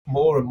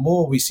more and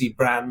more we see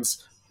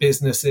brands,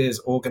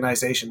 businesses,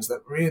 organizations that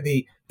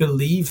really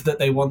believe that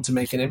they want to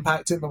make an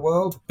impact in the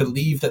world,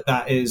 believe that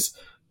that is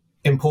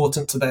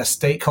important to their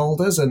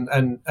stakeholders,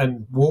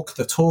 and walk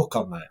the talk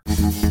on that.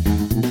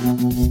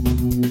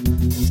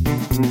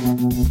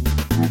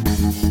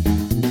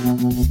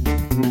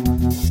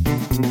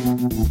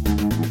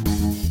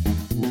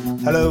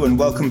 Hello and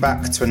welcome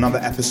back to another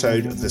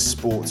episode of the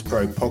Sports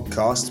Pro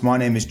podcast. My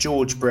name is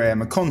George Bray.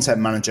 I'm a content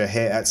manager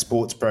here at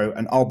Sports Pro,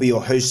 and I'll be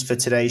your host for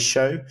today's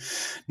show.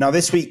 Now,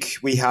 this week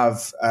we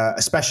have a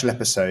special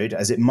episode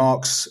as it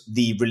marks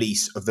the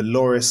release of the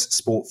Laureus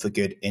Sport for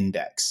Good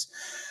Index.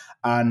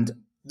 And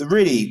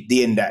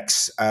the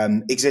index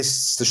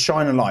exists to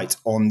shine a light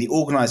on the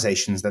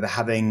organisations that are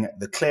having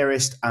the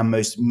clearest and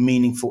most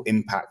meaningful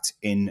impact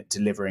in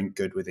delivering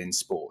good within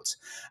sport.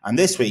 And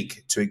this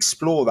week, to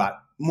explore that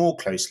more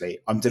closely,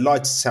 I'm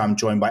delighted to say I'm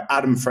joined by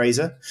Adam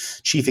Fraser,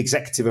 Chief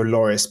Executive of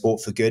Laureus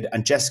Sport for Good,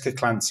 and Jessica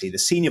Clancy, the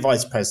Senior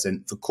Vice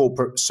President for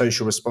Corporate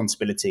Social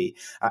Responsibility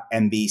at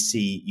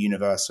NBC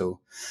Universal.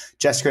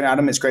 Jessica and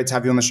Adam, it's great to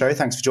have you on the show.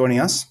 Thanks for joining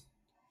us.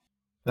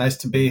 Nice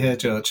to be here,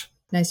 George.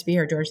 Nice to be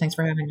here, George. Thanks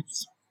for having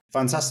us.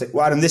 Fantastic.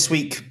 Well, Adam, this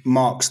week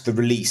marks the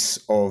release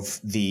of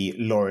the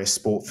Laureus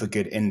Sport for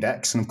Good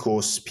Index. And of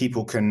course,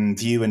 people can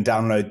view and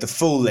download the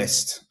full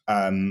list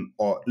at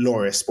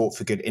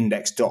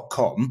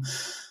laureussportforgoodindex.com.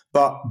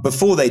 But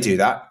before they do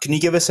that, can you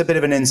give us a bit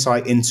of an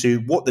insight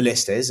into what the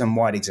list is and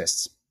why it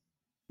exists?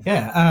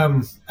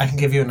 Yeah, I can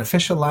give you an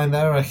official line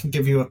there, or I can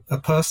give you a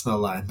personal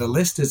line. The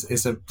list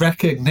is a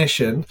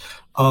recognition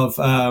of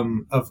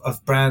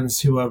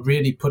brands who are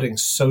really putting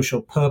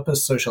social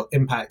purpose, social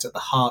impact at the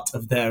heart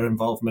of their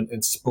involvement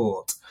in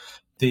sport.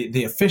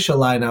 The official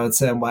line, I would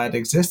say, and why it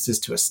exists is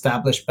to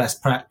establish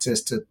best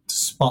practice, to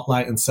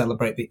spotlight and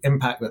celebrate the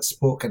impact that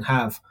sport can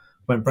have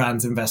when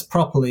brands invest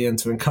properly, and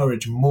to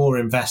encourage more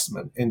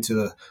investment into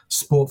the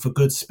sport for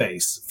good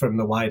space from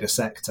the wider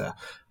sector.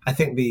 I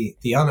think the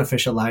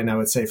unofficial line, I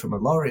would say, from a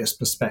Laureus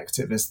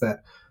perspective, is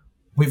that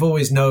we've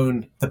always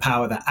known the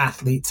power that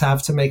athletes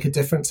have to make a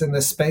difference in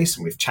this space,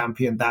 and we've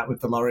championed that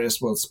with the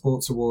Laureus World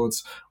Sports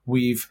Awards.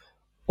 We've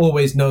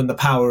always known the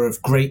power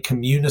of great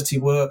community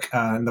work,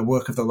 and the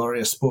work of the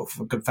Laureus Sport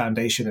for Good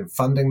Foundation in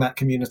funding that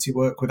community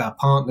work with our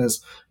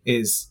partners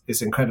is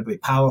incredibly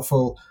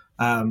powerful.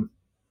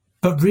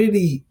 But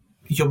really,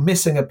 you're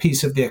missing a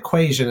piece of the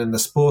equation in the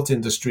sport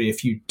industry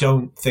if you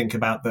don't think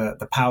about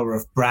the power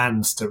of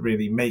brands to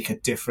really make a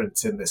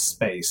difference in this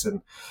space.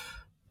 And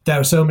there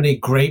are so many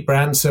great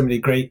brands, so many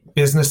great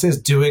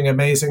businesses doing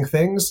amazing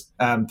things.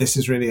 This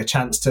is really a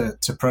chance to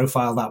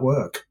profile that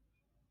work.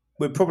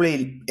 We're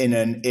probably in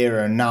an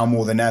era now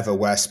more than ever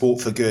where sport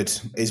for good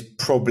is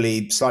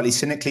probably slightly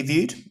cynically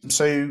viewed.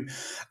 So,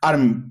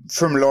 Adam,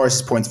 from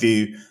Laureus' point of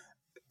view,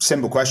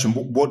 simple question: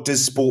 what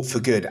does sport for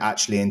good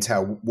actually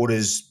entail? What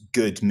does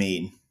good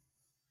mean?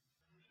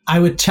 I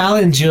would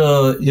challenge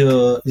your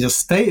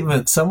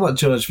statement somewhat,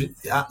 George.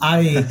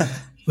 I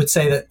would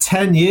say that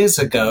 10 years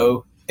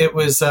ago, it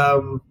was, I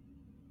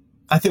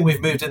think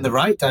we've moved in the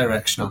right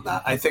direction on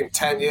that. I think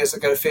 10 years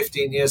ago,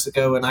 15 years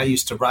ago, when I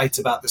used to write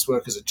about this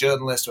work as a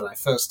journalist, when I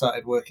first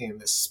started working in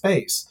this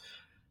space,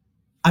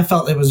 I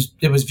felt it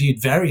was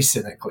viewed very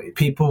cynically.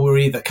 People were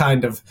either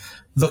kind of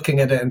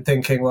looking at it and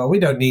thinking, well, we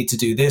don't need to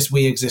do this.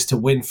 We exist to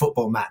win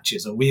football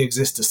matches, or we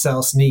exist to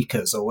sell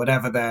sneakers, or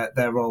whatever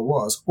their role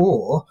was.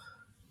 Or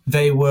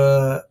they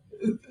were,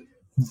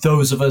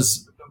 those of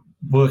us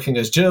working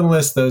as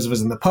journalists, those of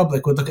us in the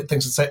public would look at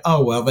things and say,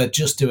 oh, well, they're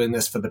just doing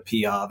this for the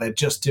PR. They're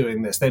just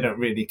doing this. They don't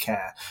really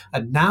care.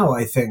 And now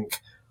I think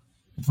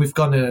we've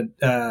gone in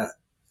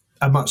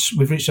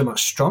we've reached a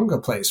much stronger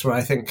place where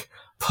I think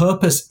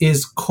purpose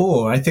is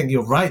core. I think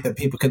you're right that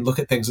people can look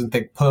at things and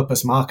think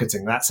purpose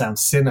marketing, that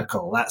sounds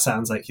cynical. That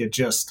sounds like you're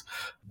just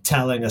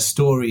telling a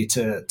story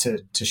to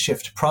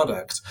shift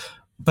product.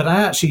 But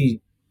I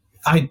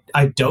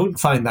don't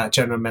find that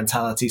general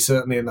mentality,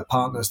 certainly in the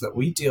partners that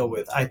we deal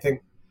with. I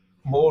think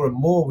more and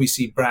more we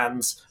see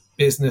brands,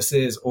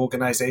 businesses,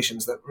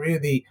 organizations that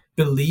really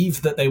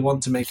believe that they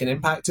want to make an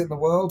impact in the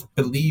world,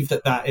 believe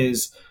that that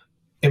is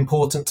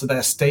important to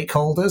their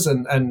stakeholders,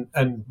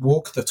 and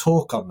walk the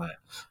talk on that.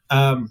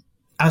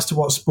 As to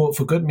what Sport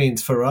for Good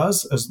means for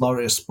us as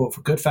Laureus Sport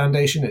for Good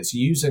Foundation, it's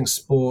using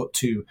sport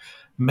to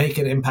make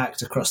an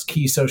impact across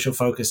key social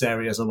focus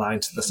areas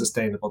aligned to the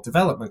Sustainable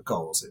Development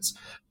Goals. It's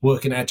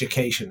work in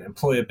education,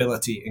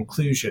 employability,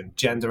 inclusion,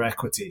 gender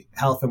equity,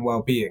 health and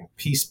well-being,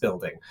 peace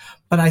building.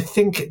 But I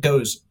think it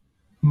goes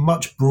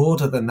much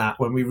broader than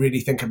that when we really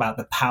think about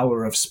the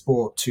power of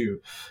sport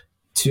to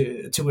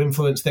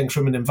influence things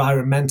from an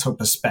environmental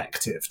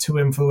perspective, to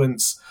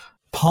influence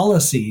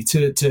policy,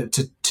 to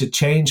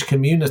change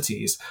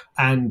communities.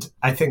 And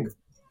I think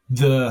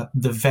the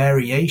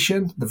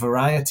variation, the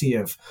variety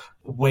of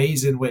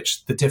ways in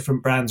which the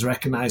different brands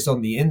recognized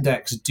on the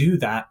index do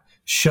that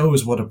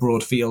shows what a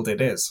broad field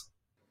it is.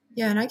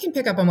 Yeah, and I can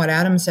pick up on what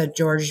Adam said,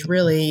 George,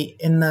 really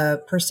in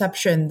the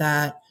perception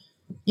that,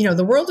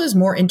 the world is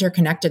more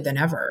interconnected than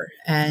ever.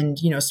 And,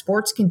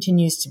 sports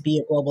continues to be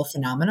a global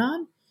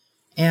phenomenon.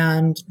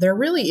 And there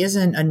really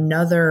isn't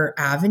another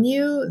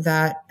avenue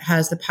that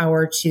has the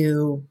power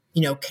to,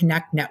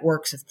 connect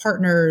networks of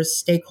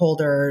partners,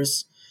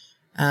 stakeholders,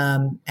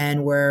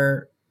 and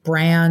where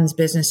brands,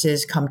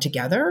 businesses come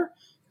together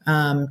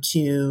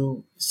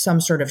to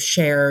some sort of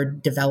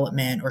shared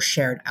development or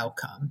shared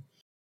outcome.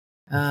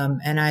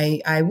 And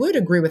I would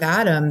agree with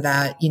Adam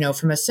that,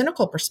 from a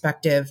cynical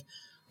perspective,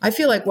 I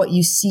feel like what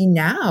you see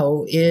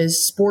now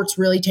is sports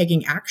really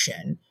taking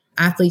action,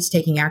 athletes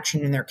taking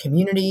action in their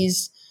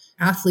communities,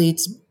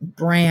 athletes,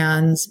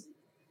 brands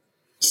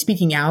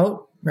speaking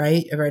out,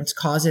 right, against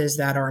causes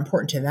that are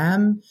important to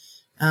them.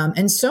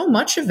 And so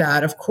much of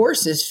that, of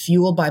course, is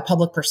fueled by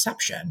public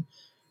perception.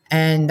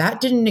 And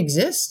that didn't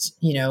exist,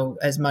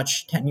 as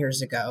much 10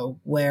 years ago,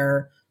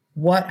 where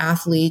what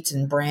athletes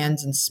and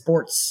brands and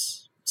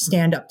sports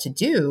stand up to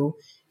do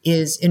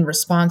is in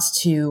response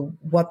to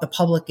what the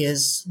public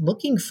is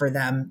looking for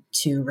them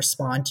to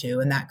respond to.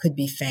 And that could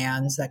be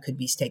fans, that could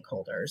be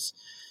stakeholders.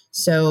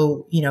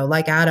 So,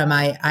 like Adam,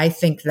 I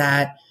think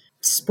that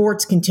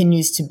sports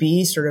continues to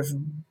be sort of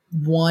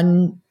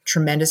one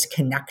tremendous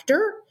connector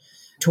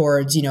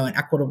towards, an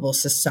equitable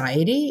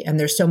society. And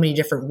there's so many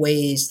different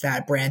ways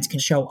that brands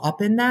can show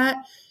up in that.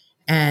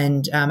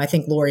 And I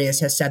think Laureus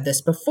has said this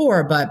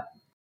before, but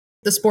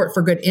the Sport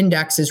for Good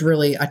Index is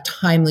really a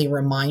timely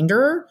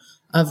reminder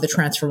of the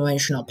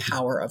transformational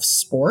power of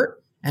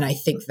sport. And I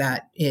think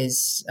that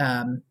is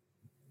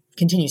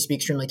continues to be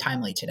extremely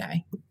timely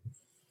today.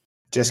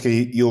 Jessica,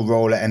 your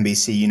role at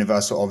NBC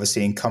Universal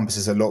obviously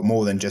encompasses a lot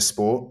more than just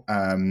sport,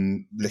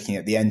 looking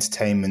at the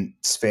entertainment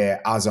sphere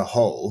as a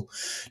whole.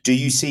 Do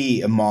you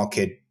see a marked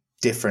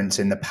difference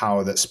in the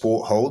power that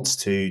sport holds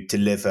to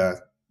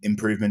deliver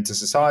improvement to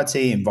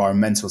society,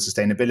 environmental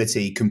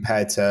sustainability,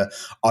 compared to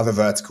other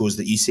verticals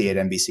that you see at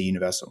NBC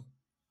Universal?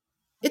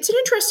 It's an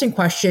interesting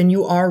question.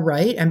 You are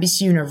right.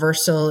 NBC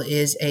Universal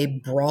is a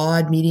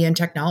broad media and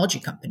technology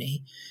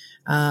company.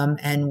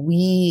 And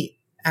we,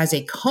 as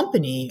a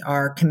company,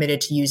 are committed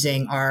to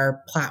using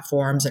our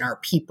platforms and our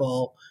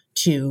people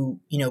to,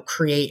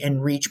 create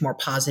and reach more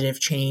positive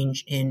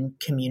change in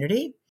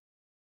community.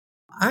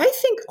 I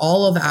think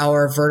all of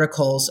our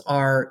verticals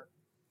are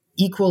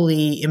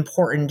equally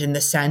important in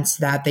the sense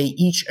that they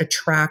each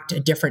attract a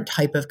different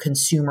type of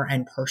consumer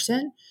and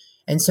person.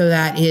 And so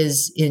that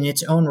is in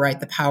its own right,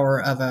 the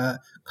power of a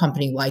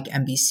company like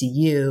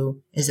NBCU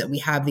is that we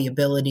have the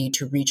ability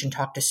to reach and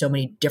talk to so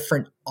many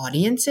different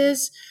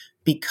audiences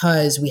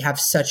because we have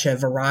such a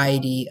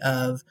variety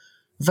of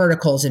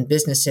verticals and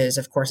businesses,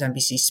 of course,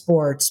 NBC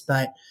Sports,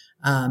 but,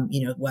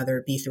 whether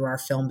it be through our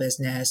film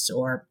business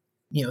or,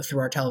 through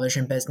our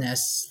television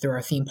business, through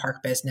our theme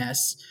park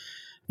business.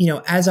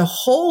 As a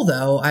whole,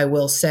 though, I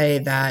will say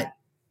that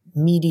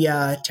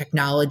media,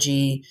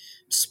 technology,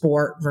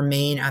 sport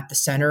remain at the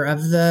center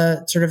of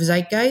the sort of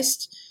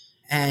zeitgeist.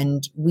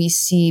 And we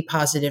see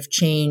positive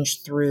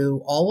change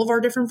through all of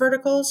our different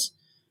verticals.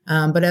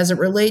 But as it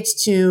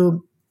relates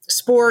to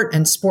sport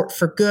and sport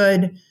for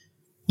good,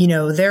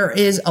 there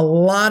is a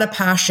lot of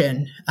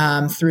passion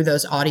through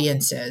those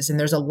audiences. And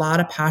there's a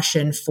lot of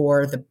passion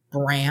for the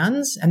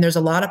brands. And there's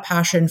a lot of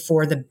passion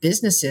for the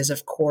businesses,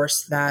 of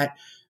course, that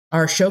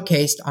are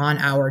showcased on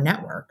our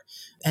network.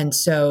 And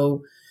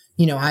so,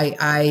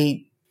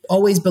 I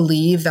always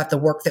believe that the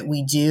work that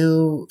we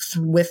do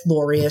with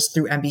Laureus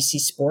through NBC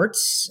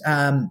Sports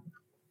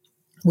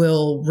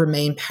will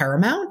remain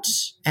paramount.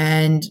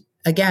 And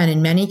again,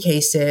 in many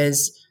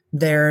cases,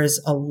 there's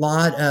a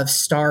lot of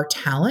star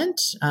talent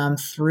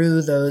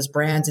through those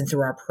brands and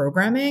through our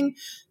programming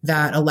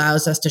that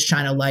allows us to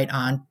shine a light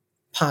on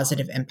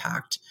positive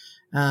impact.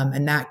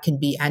 And that can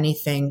be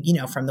anything,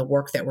 from the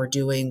work that we're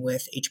doing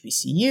with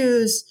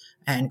HBCUs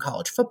and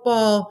college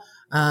football,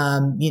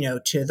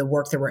 to the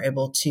work that we're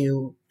able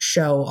to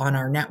show on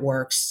our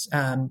networks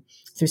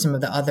through some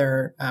of the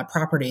other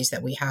properties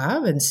that we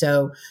have. And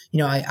so,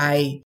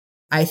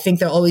 I think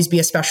there'll always be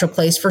a special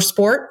place for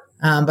sport.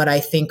 But I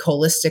think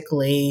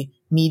holistically,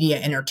 media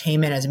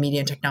entertainment as a media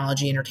and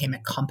technology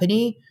entertainment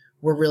company,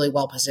 we're really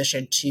well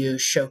positioned to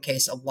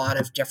showcase a lot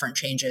of different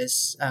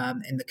changes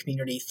in the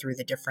community through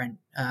the different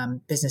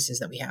businesses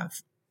that we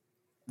have.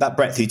 That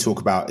breadth you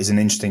talk about is an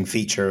interesting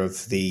feature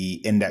of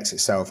the index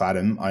itself,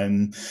 Adam.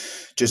 I'm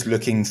just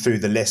looking through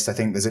the list. I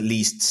think there's at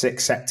least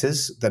 6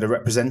 sectors that are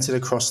represented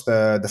across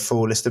the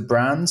full list of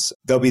brands.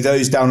 There'll be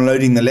those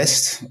downloading the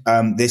list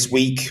this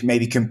week,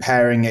 maybe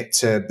comparing it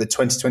to the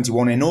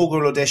 2021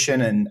 inaugural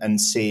edition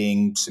and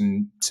seeing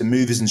some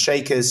movers and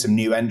shakers, some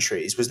new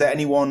entries. Was there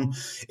anyone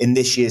in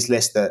this year's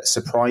list that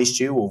surprised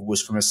you or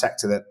was from a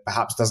sector that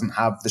perhaps doesn't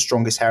have the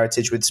strongest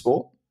heritage with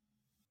sport?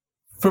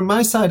 From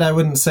my side, I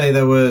wouldn't say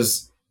there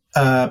was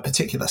a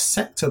particular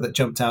sector that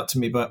jumped out to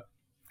me, but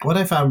what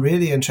I found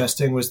really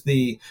interesting was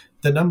the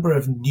number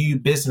of new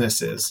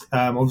businesses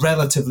or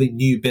relatively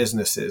new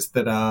businesses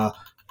that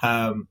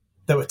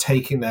were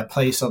taking their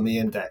place on the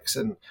index,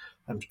 and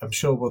I'm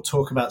sure we'll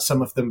talk about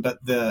some of them.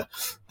 But the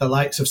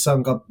likes of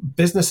some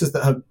businesses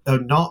that are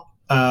not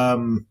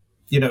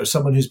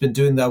someone who's been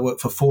doing their work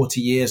for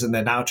 40 years and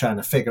they're now trying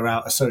to figure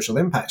out a social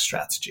impact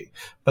strategy.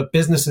 But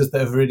businesses that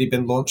have really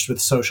been launched with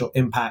social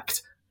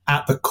impact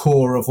at the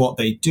core of what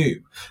they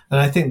do. And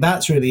I think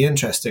that's really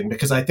interesting,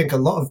 because I think a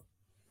lot of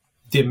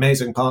the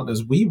amazing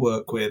partners we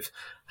work with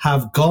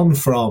have gone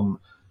from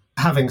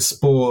having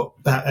sport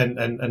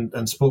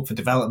and sport for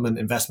development,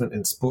 investment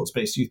in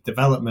sports-based youth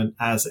development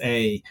as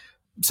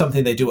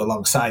something they do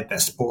alongside their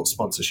sports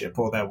sponsorship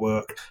or their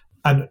work.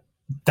 And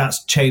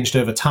that's changed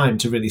over time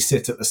to really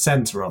sit at the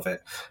center of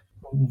it.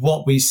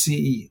 What we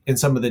see in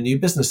some of the new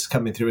businesses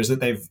coming through is that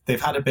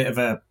they've had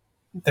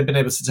they've been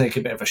able to take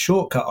a bit of a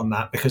shortcut on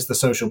that, because the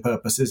social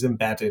purpose is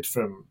embedded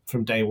from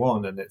day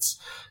one. And it's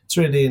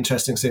really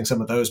interesting seeing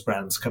some of those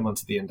brands come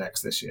onto the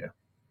index this year.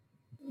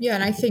 Yeah,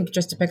 and I think,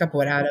 just to pick up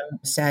what Adam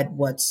said,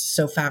 what's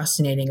so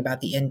fascinating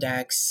about the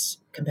index,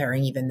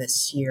 comparing even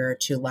this year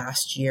to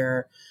last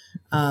year,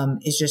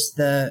 is just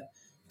the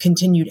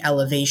continued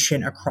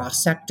elevation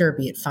across sector,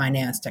 be it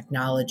finance,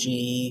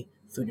 technology,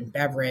 food and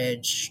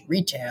beverage,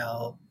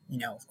 retail,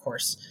 of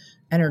course,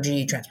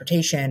 energy,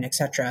 transportation, et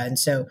cetera. And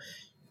so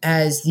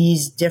as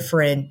these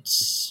different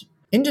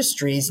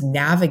industries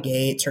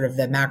navigate sort of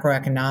the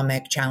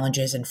macroeconomic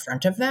challenges in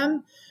front of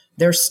them,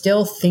 they're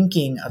still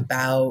thinking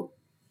about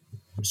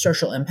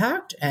social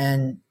impact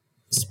and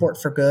sport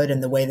for good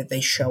and the way that they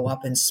show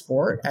up in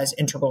sport as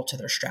integral to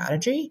their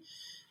strategy.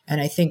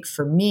 And I think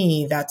for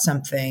me, that's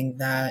something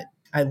that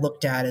I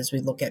looked at as we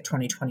look at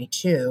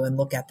 2022 and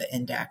look at the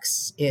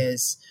index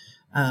is,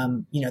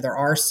 there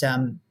are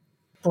some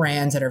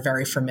brands that are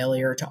very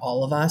familiar to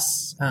all of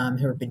us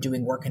who have been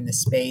doing work in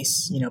this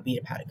space, be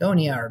it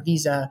Patagonia or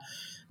Visa,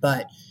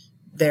 but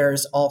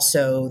there's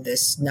also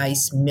this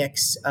nice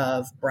mix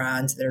of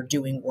brands that are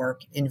doing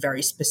work in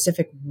very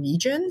specific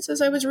regions,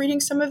 as I was reading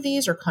some of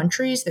these, or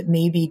countries that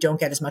maybe don't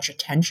get as much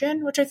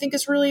attention, which I think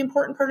is a really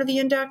important part of the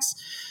index,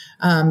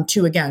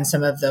 to, again,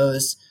 some of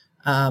those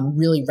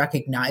really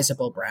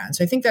recognizable brands.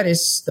 So I think that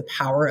is the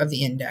power of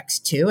the index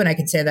too. And I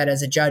can say that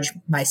as a judge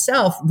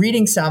myself,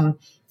 reading some,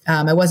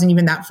 I wasn't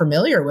even that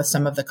familiar with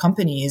some of the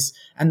companies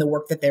and the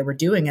work that they were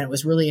doing. And it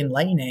was really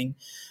enlightening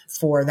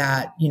for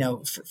that,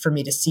 for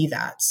me to see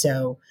that.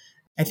 So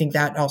I think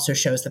that also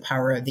shows the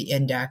power of the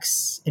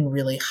index in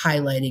really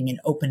highlighting and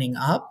opening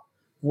up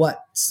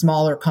what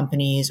smaller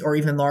companies or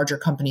even larger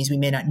companies we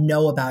may not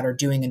know about are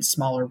doing in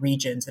smaller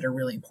regions that are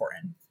really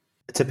important.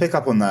 To pick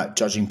up on that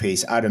judging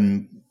piece,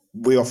 Adam,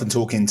 we often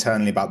talk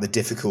internally about the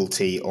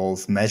difficulty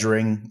of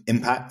measuring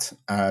impact,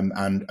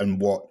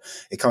 and what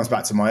it comes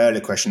back to my earlier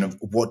question of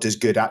what does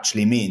good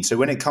actually mean. So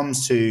when it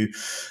comes to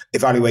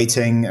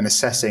evaluating and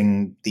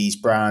assessing these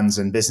brands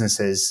and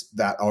businesses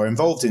that are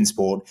involved in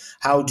sport,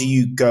 how do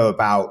you go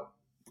about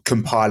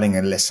compiling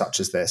a list such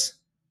as this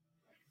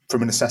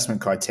from an assessment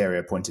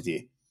criteria point of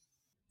view?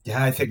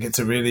 Yeah, I think it's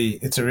a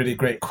really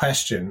great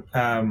question.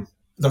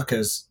 Look,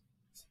 as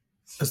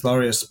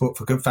Laureus Sport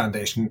for Good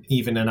Foundation,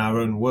 even in our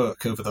own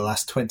work over the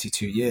last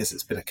 22 years,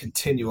 it's been a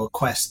continual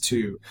quest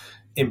to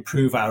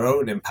improve our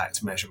own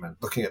impact measurement,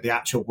 looking at the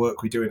actual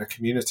work we do in a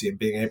community and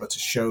being able to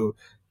show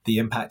the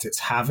impact it's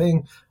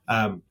having,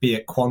 be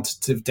it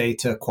quantitative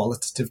data,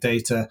 qualitative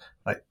data,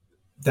 like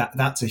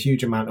that's a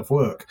huge amount of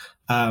work.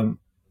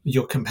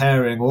 You're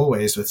comparing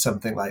always with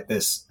something like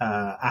this,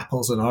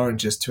 apples and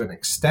oranges to an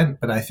extent,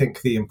 but I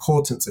think the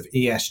importance of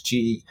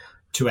ESG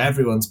to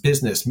everyone's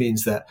business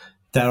means that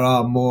there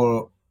are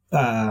more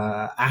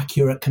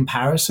accurate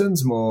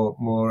comparisons, more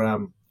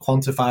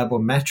quantifiable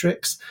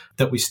metrics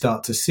that we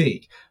start to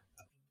see.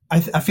 I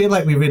feel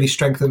like we really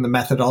strengthened the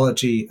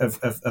methodology of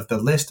the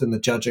list and the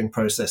judging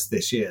process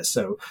this year.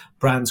 So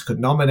brands could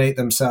nominate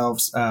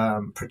themselves,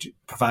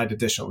 provide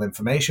additional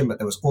information, but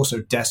there was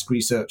also desk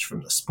research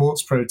from the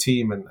Sports Pro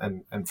team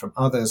and from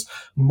others.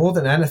 More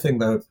than anything,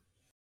 though,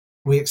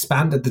 we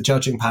expanded the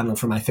judging panel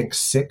from, I think,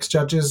 6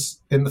 judges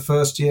in the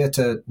first year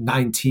to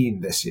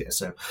 19 this year.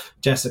 So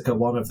Jessica,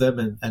 one of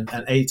them, and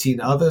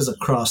 18 others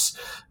across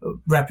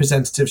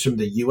representatives from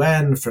the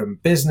UN,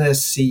 from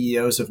business,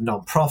 CEOs of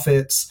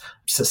nonprofits,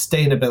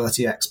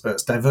 sustainability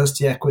experts,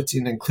 diversity, equity,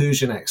 and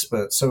inclusion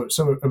experts.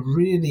 So a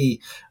really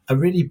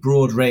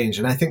broad range.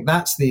 And I think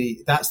that's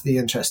the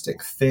interesting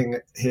thing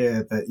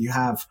here, that you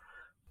have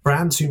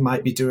brands who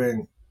might be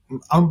doing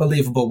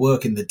unbelievable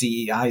work in the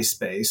DEI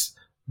space,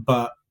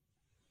 but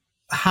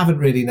haven't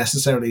really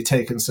necessarily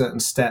taken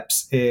certain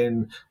steps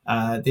in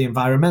the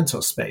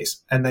environmental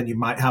space. And then you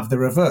might have the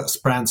reverse,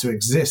 brands who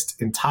exist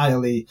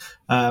entirely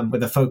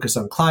with a focus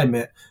on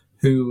climate,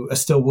 who are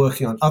still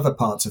working on other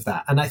parts of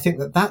that. And I think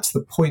that that's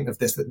the point of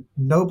this, that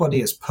nobody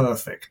is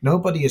perfect.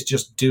 Nobody is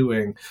just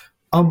doing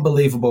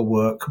unbelievable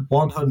work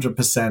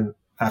 100%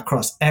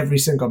 across every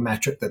single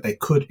metric that they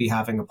could be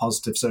having a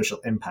positive social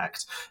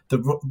impact.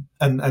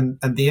 And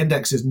the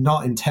index is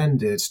not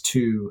intended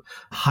to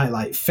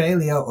highlight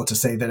failure or to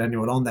say that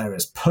anyone on there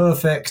is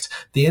perfect.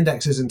 The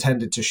index is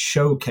intended to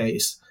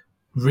showcase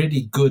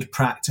really good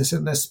practice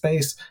in this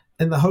space,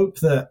 in the hope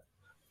that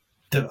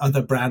the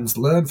other brands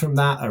learn from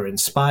that, are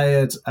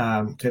inspired,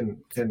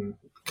 can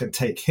can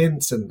take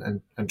hints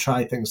and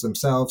try things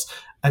themselves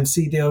and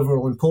see the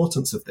overall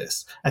importance of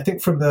this. I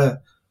think from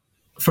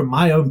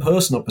my own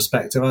personal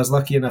perspective, I was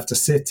lucky enough to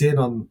sit in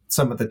on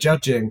some of the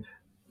judging,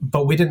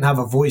 but we didn't have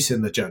a voice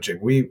in the judging.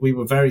 We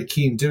were very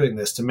keen doing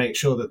this to make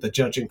sure that the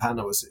judging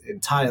panel was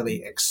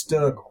entirely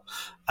external.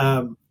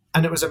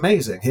 And it was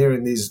amazing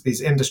hearing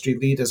these industry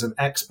leaders and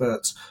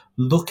experts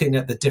looking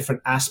at the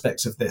different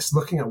aspects of this,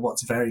 looking at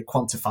what's very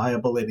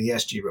quantifiable in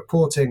ESG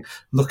reporting,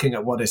 looking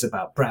at what is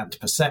about brand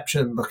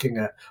perception, looking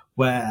at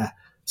where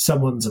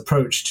someone's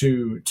approach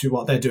to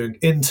what they're doing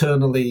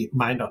internally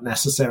might not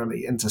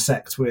necessarily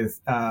intersect with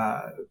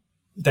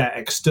their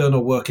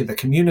external work in the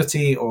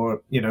community,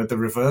 or the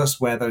reverse,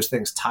 where those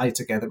things tie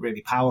together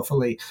really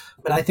powerfully.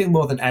 But I think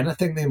more than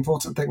anything, the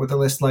important thing with a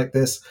list like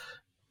this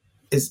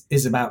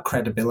is about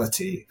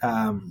credibility.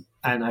 And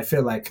I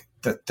feel like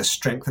the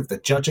strength of the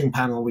judging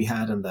panel we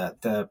had, and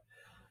the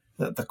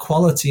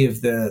quality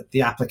of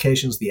the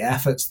applications, the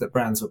efforts that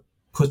brands are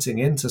putting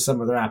into some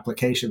of their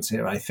applications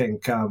here, I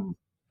think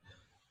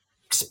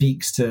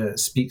speaks to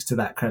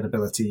that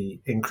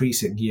credibility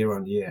increasing year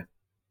on year.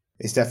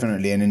 It's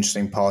definitely an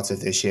interesting part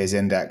of this year's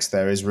index.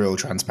 There is real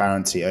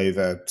transparency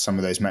over some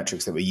of those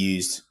metrics that were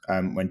used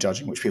when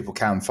judging, which people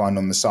can find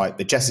on the site.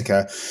 But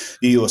Jessica,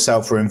 you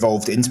yourself were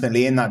involved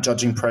intimately in that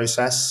judging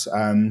process,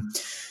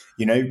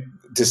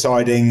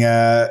 deciding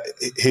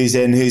who's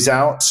in, who's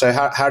out. So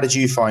how did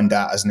you find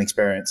that as an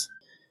experience?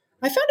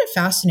 I found it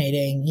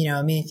fascinating.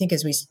 I think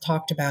as we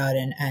talked about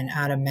and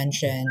Adam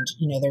mentioned,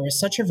 there was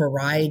such a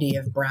variety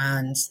of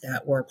brands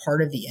that were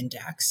part of the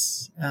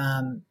index.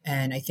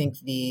 And I think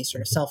the sort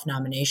of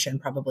self-nomination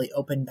probably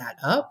opened that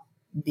up,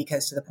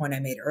 because to the point I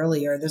made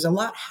earlier, there's a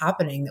lot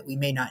happening that we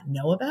may not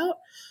know about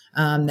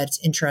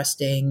that's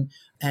interesting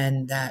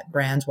and that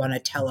brands want to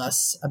tell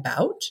us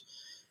about.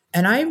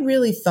 And I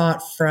really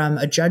thought from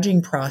a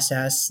judging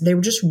process, they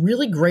were just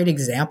really great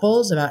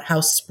examples about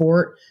how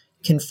sport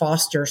can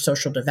foster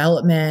social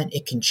development.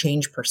 It can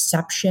change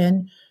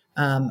perception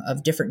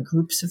of different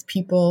groups of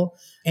people,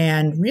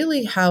 and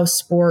really how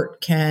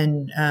sport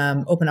can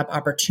open up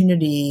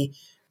opportunity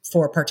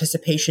for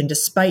participation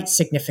despite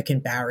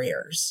significant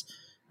barriers.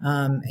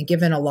 And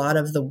given a lot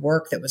of the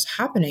work that was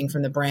happening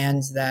from the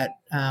brands that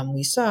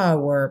we saw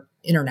were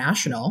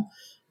international,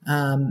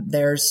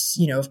 there's,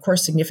 of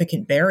course,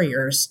 significant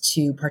barriers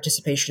to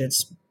participation in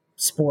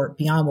sport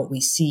beyond what we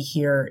see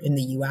here in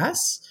the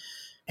US.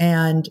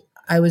 And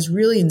I was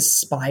really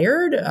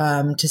inspired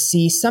to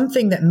see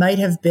something that might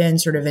have been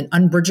sort of an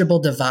unbridgeable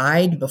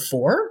divide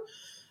before,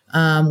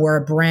 where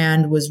a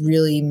brand was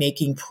really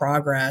making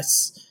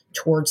progress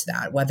towards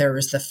that, whether it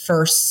was the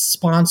first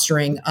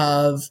sponsoring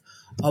of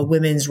a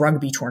women's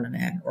rugby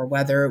tournament, or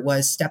whether it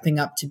was stepping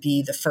up to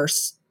be the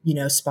first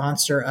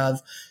sponsor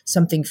of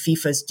something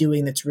FIFA's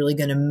doing that's really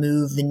going to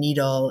move the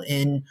needle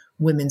in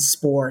women's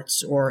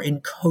sports, or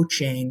in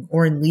coaching,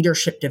 or in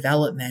leadership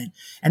development.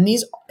 And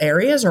these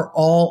areas are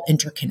all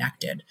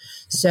interconnected.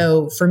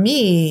 So for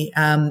me,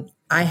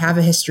 I have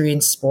a history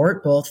in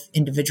sport, both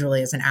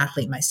individually as an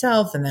athlete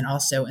myself, and then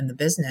also in the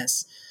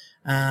business.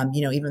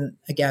 Even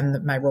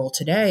again, my role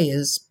today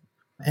is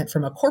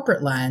from a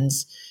corporate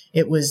lens.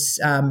 It was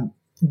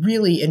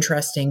really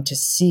interesting to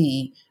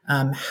see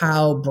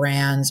how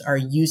brands are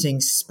using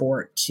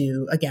sport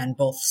to, again,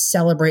 both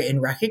celebrate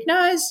and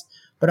recognize,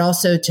 but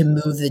also to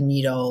move the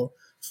needle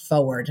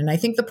forward. And I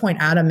think the point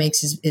Adam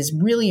makes is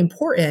really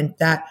important,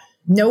 that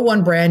no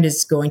one brand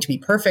is going to be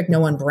perfect. No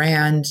one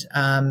brand,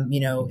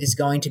 is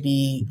going to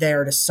be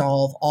there to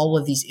solve all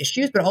of these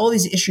issues, but all of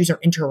these issues are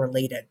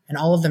interrelated and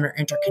all of them are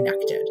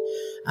interconnected.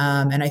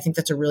 And I think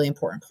that's a really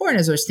important point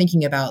as I was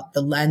thinking about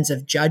the lens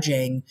of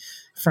judging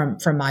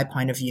from my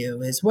point of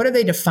view, is what do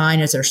they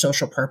define as their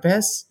social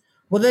purpose?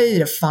 What do they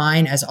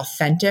define as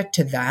authentic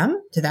to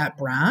them, to that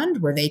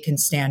brand, where they can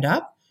stand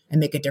up and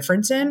make a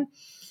difference in?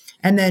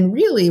 And then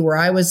really where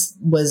I was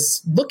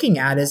looking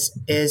at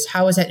is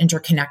how is that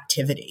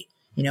interconnectivity?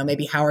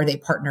 Maybe how are they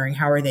partnering?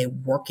 How are they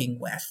working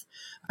with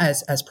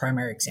as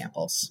primary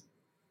examples?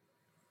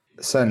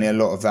 Certainly a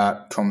lot of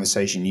that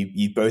conversation,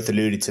 you both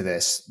alluded to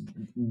this.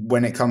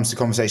 When it comes to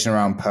conversation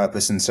around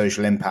purpose and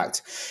social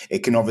impact, it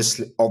can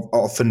obviously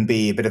often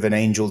be a bit of an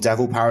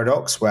angel-devil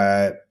paradox,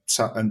 where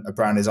a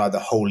brand is either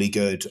wholly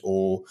good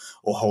or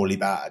wholly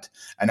bad.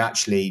 And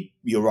actually,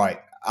 you're right.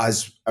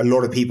 As a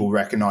lot of people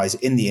recognize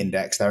in the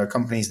index, there are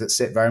companies that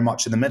sit very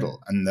much in the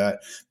middle, and that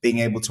being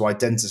able to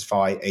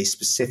identify a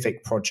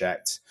specific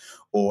project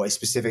or a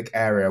specific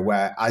area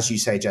where, as you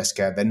say,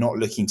 Jessica, they're not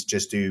looking to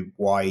just do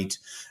wide,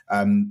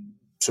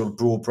 sort of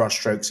broad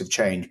brushstrokes of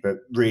change, but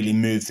really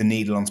move the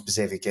needle on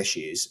specific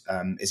issues,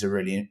 is a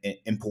really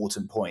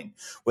important point.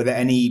 Were there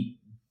any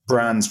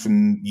brands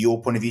from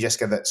your point of view,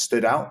 Jessica, that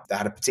stood out, that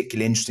had a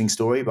particularly interesting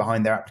story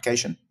behind their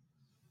application?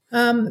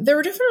 There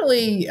were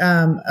definitely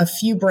a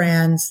few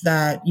brands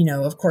that,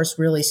 of course,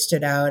 really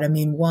stood out. I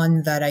mean,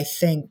 one that I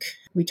think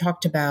we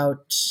talked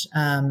about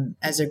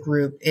as a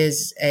group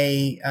is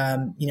a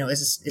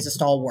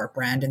stalwart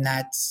brand, and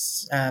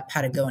that's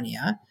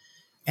Patagonia.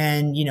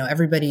 And,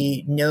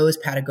 everybody knows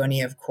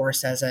Patagonia, of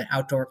course, as an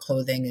outdoor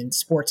clothing and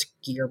sports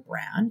gear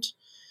brand.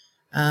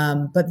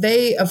 But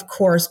they, of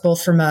course,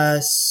 both from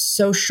a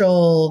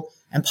social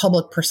and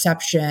public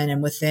perception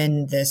and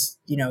within this,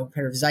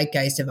 kind of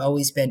zeitgeist, have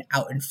always been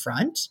out in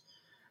front.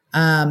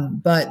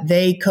 But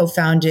they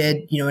co-founded,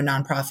 a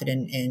nonprofit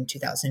in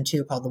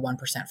 2002 called the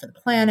 1% for the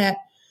Planet.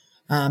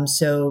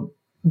 So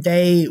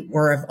they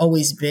have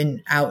always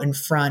been out in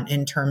front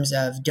in terms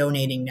of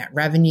donating net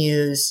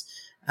revenues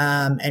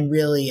and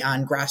really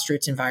on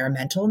grassroots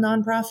environmental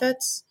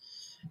nonprofits.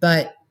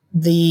 But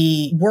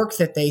the work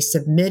that they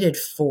submitted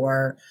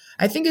for,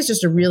 I think, is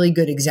just a really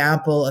good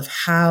example of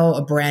how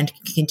a brand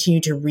can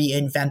continue to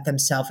reinvent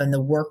themselves, and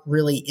the work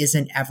really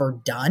isn't ever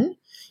done,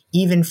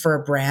 even for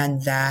a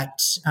brand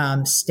that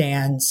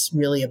stands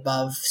really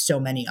above so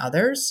many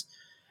others.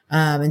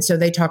 And so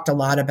they talked a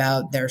lot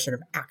about their sort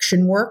of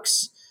action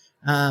works,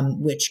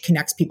 which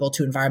connects people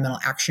to environmental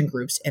action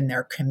groups in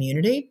their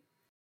community.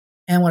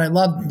 And what I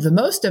love the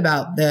most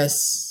about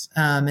this,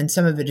 and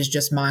some of it is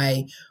just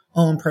my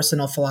own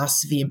personal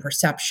philosophy and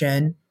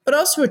perception, but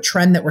also a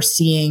trend that we're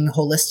seeing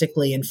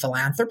holistically in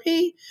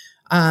philanthropy,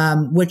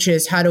 which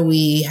is how do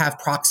we have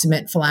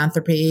proximate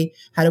philanthropy?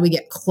 How do we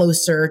get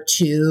closer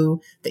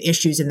to the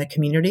issues in the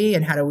community?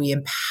 And how do we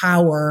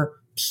empower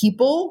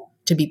people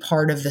to be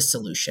part of the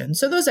solution?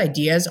 So those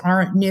ideas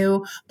aren't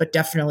new, but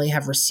definitely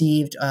have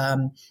received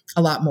a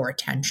lot more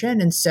attention.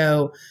 And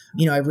so,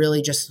 I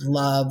really just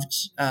loved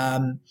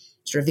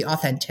sort of the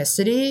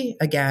authenticity,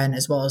 again,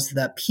 as well as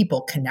the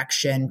people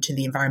connection to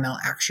the environmental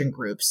action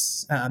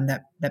groups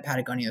that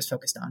Patagonia is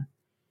focused on.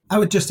 I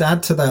would just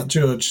add to that,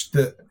 George,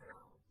 that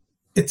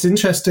it's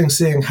interesting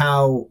seeing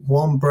how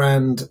one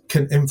brand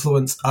can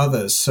influence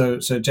others. So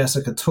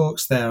Jessica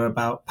talks there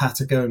about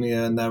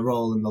Patagonia and their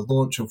role in the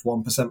launch of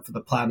 1% for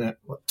the Planet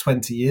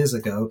 20 years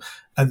ago.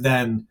 And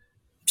then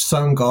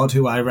Sun God,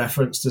 who I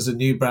referenced as a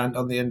new brand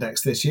on the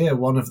index this year,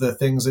 one of the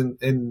things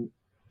in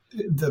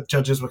the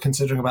judges were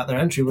considering about their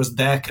entry was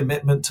their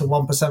commitment to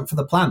 1% for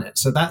the Planet.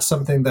 So that's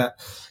something that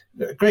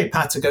great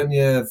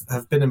Patagonia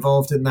have been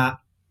involved in that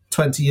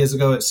 20 years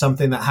ago. It's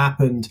something that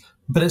happened,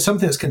 but it's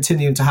something that's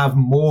continuing to have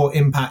more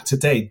impact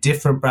today,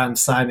 different brands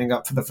signing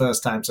up for the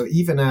first time. So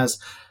even as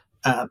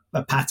a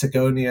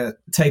Patagonia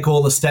take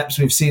all the steps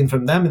we've seen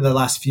from them in the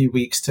last few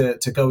weeks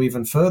to go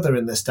even further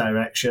in this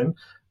direction,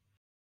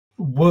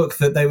 work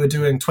that they were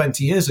doing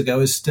 20 years ago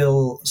is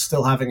still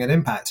having an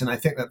impact. And I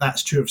think that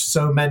that's true of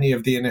so many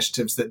of the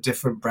initiatives that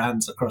different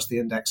brands across the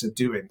index are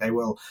doing. They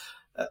will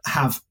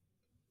have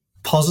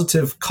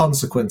positive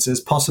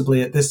consequences,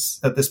 possibly at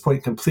this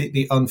point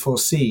completely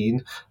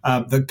unforeseen,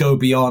 that go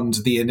beyond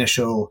the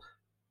initial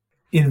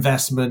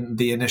investment,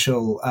 the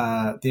initial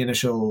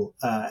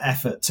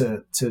effort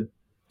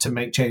to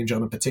make change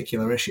on a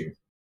particular issue.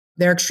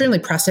 They're extremely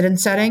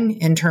precedent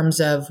setting in terms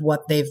of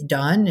what they've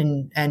done,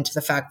 and to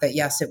the fact that,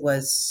 yes, it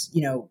was,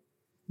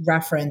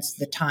 referenced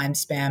the time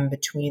span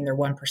between their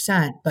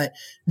 1%, but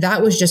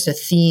that was just a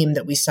theme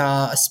that we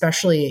saw,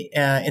 especially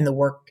in the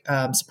work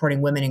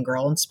supporting women and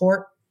girls in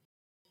sport,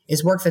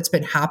 is work that's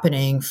been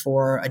happening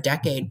for a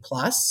decade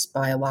plus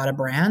by a lot of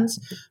brands,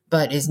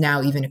 but is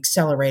now even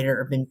accelerated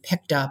or been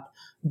picked up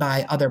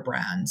by other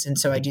brands. And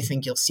so I do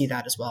think you'll see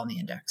that as well in the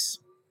index.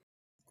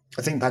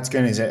 I think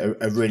Patagonia is a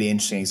really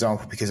interesting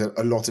example because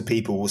a lot of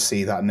people will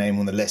see that name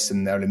on the list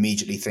and they'll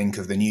immediately think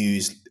of the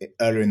news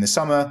earlier in the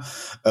summer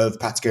of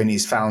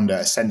Patagonia's founder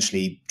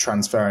essentially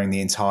transferring the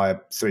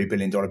entire $3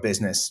 billion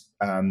business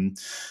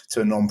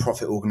to a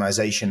non-profit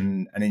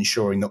organization and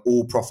ensuring that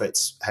all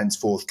profits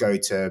henceforth go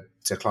to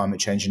climate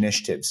change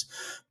initiatives.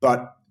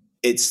 But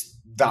if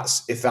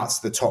that's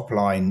the top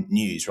line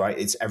news, right?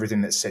 It's everything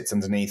that sits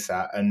underneath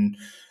that. And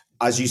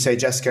as you say,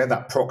 Jessica,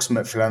 that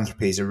proximate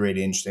philanthropy is a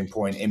really interesting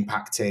point,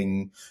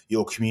 impacting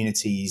your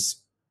communities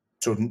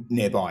sort of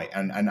nearby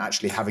and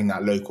actually having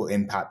that local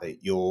impact where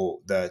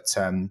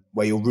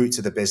your roots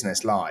of the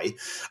business lie.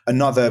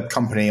 Another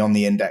company on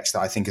the index that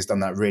I think has done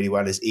that really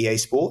well is EA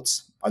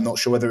Sports. I'm not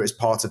sure whether it's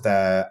part of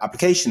their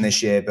application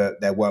this year,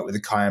 but their work with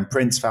the Kai and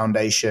Prince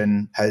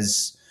Foundation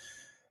has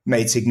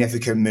made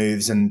significant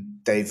moves, and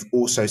they've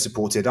also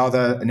supported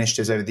other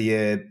initiatives over the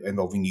year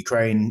involving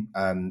Ukraine,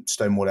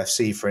 Stonewall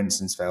FC, for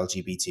instance, for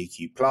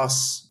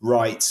LGBTQ+.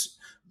 Right.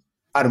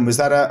 Adam, was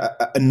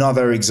that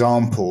another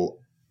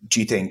example, do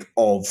you think,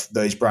 of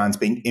those brands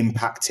being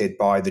impacted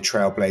by the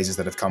trailblazers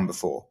that have come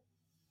before?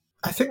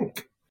 I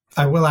think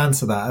I will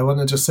answer that. I want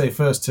to just say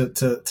first to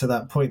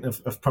that point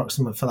of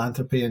proximate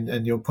philanthropy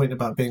and your point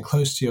about being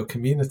close to your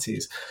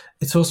communities.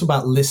 It's also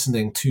about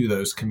listening to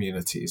those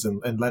communities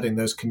and letting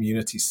those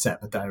communities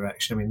set the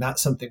direction. I mean,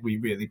 that's something we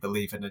really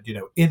believe in. And,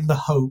 in the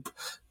hope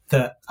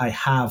that I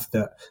have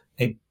that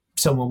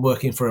someone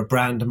working for a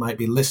brand might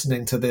be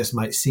listening to this,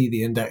 might see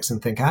the index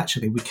and think,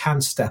 actually, we can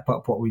step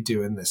up what we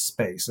do in this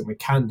space and we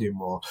can do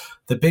more.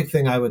 The big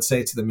thing I would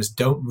say to them is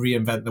don't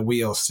reinvent the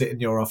wheel, sit in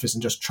your office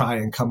and just try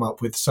and come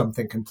up with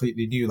something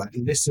completely new. Like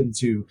listen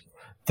to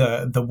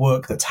the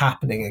work that's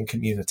happening in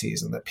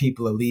communities and that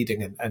people are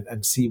leading,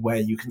 and see where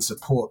you can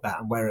support that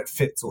and where it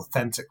fits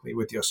authentically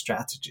with your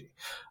strategy.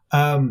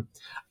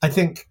 I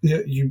think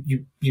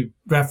you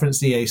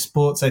referenced EA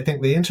Sports. I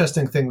think the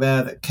interesting thing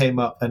there that came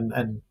up,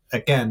 and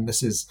again,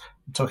 this is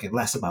I'm talking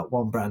less about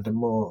one brand and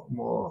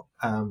more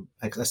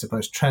I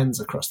suppose trends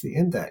across the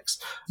index.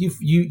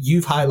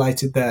 You've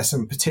highlighted there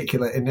some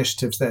particular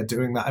initiatives they're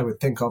doing that I would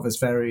think of as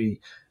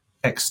very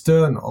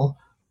external,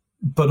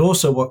 but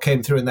also what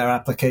came through in their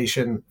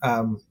application,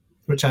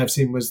 which I've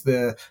seen, was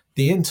the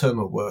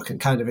internal work and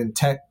kind of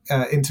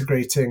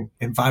integrating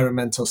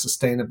environmental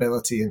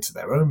sustainability into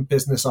their own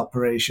business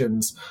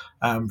operations,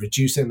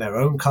 reducing their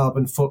own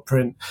carbon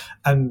footprint,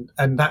 and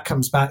that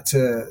comes back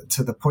to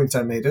the point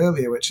I made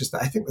earlier, which is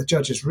that I think the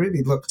judges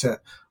really looked at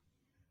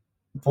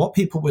what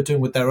people were doing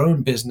with their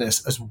own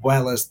business as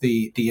well as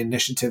the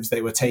initiatives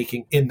they were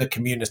taking in the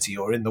community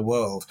or in the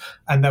world.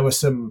 And there were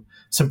some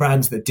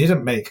brands that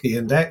didn't make the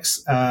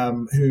index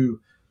who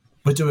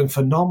were doing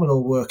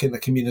phenomenal work in the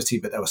community,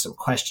 but there were some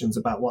questions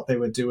about what they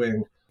were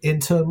doing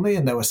internally.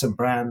 And there were some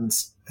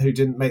brands who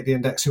didn't make the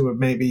index who were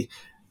maybe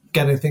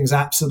getting things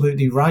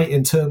absolutely right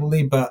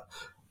internally, but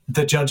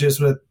the judges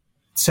were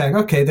saying,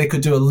 okay, they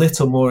could do a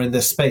little more in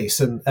this space.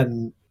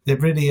 And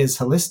it really is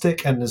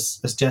holistic. And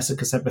as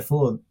Jessica said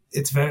before,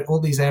 all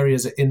these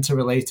areas are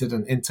interrelated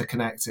and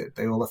interconnected.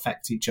 They all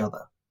affect each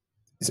other.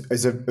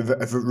 It's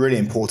a really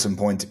important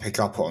point to pick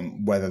up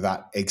on, whether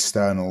that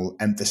external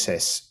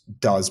emphasis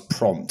does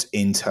prompt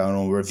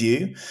internal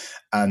review,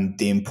 and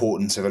the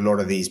importance of a lot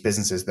of these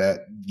businesses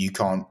that you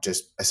can't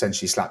just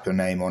essentially slap your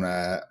name on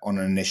an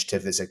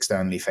initiative that's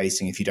externally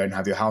facing if you don't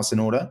have your house in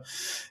order.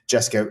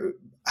 Jessica,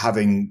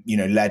 having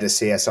led a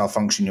CSR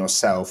function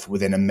yourself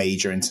within a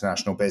major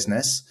international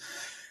business,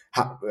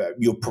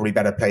 you're probably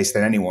better placed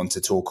than anyone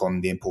to talk on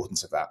the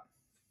importance of that.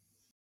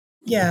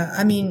 Yeah,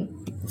 I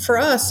mean, for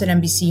us at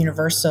NBC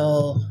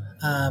Universal,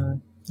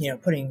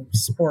 putting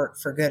sport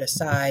for good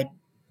aside,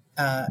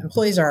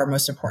 employees are our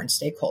most important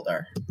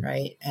stakeholder,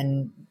 right?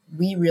 And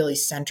we really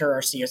center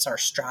our CSR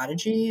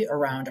strategy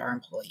around our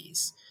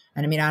employees.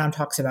 And I mean, Adam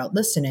talks about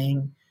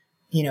listening.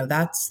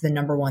 That's the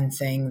number one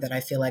thing that I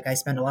feel like I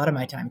spend a lot of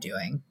my time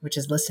doing, which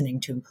is listening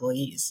to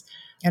employees.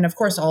 And of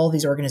course, all of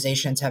these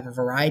organizations have a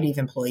variety of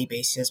employee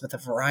bases with a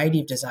variety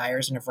of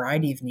desires and a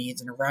variety of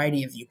needs and a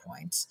variety of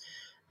viewpoints.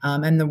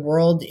 And the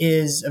world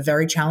is a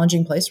very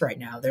challenging place right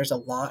now. There's a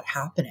lot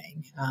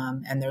happening,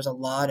 and there's a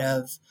lot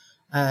of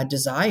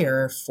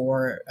desire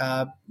for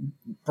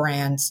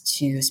brands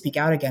to speak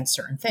out against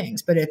certain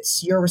things. But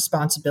it's your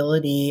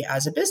responsibility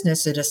as a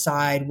business to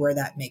decide where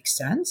that makes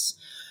sense.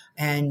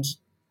 And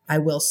I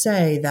will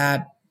say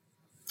that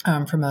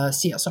from a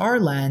CSR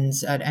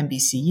lens at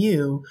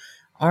NBCU,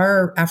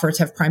 our efforts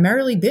have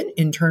primarily been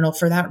internal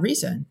for that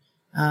reason.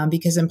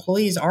 Because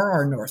employees are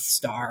our North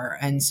Star.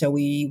 And so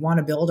we want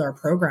to build our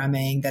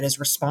programming that is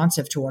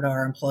responsive to what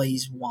our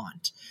employees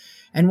want.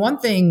 And one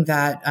thing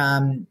that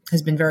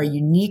has been very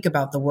unique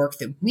about the work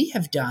that we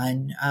have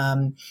done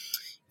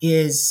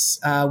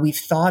is we've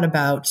thought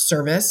about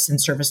service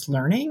and service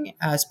learning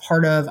as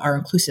part of our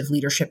inclusive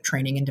leadership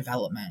training and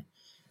development.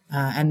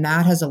 And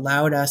that has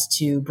allowed us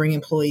to bring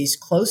employees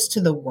close to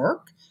the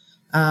work,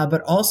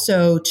 but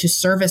also to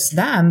service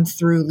them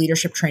through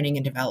leadership training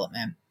and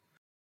development.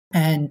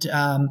 And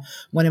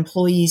when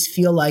employees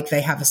feel like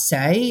they have a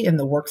say in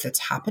the work that's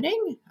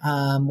happening,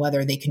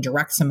 whether they can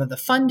direct some of the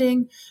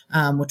funding,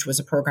 which was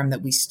a program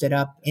that we stood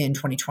up in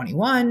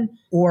 2021,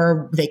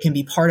 or they can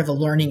be part of a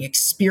learning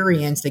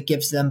experience that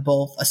gives them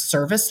both a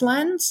service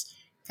lens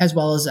as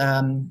well as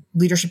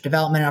leadership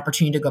development, an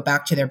opportunity to go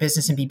back to their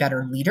business and be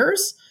better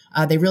leaders.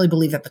 They really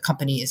believe that the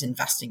company is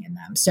investing in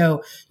them.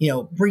 So,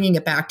 bringing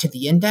it back to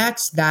the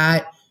index,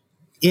 that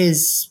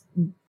is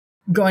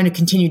going to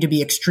continue to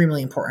be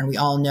extremely important. We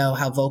all know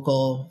how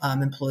vocal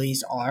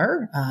employees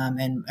are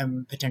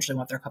and potentially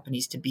want their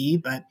companies to be,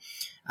 but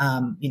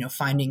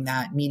finding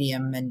that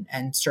medium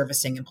and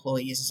servicing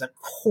employees is a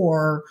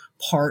core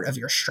part of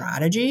your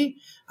strategy.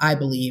 I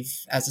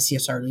believe as a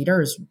CSR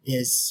leader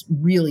is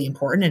really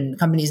important, and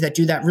companies that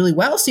do that really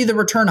well see the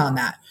return on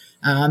that.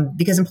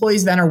 Because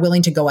employees then are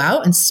willing to go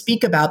out and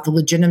speak about the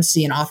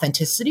legitimacy and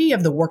authenticity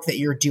of the work that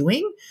you're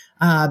doing,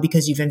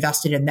 because you've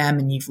invested in them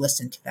and you've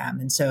listened to them.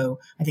 And so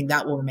I think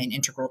that will remain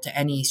integral to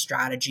any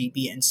strategy,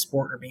 be it in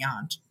sport or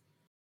beyond.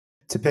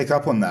 To pick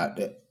up on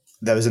that,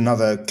 there was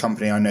another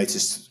company I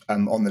noticed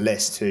on the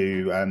list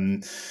who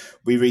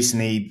we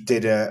recently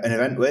did an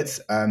event with,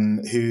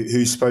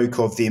 who spoke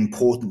of the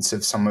importance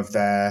of some of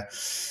their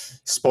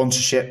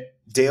sponsorship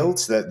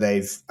deals that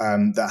they've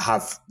that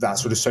have that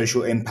sort of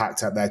social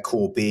impact at their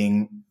core,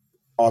 being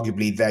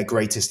arguably their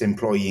greatest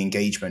employee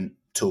engagement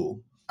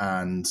tool,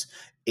 and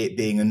it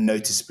being a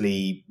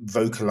noticeably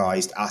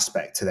vocalized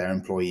aspect to their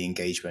employee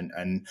engagement,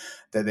 and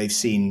that they've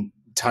seen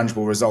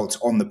tangible results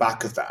on the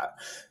back of that.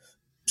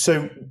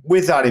 So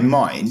with that in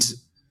mind,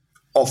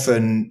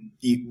 often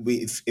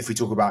if we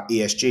talk about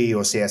ESG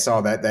or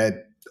CSR,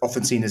 they're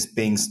often seen as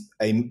being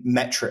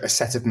a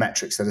set of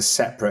metrics that are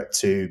separate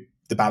to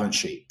the balance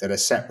sheet, that are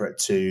separate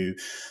to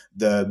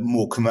the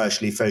more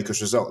commercially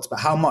focused results. But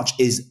how much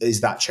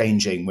is that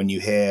changing when you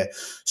hear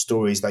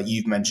stories like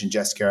you've mentioned,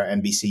 Jessica,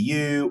 at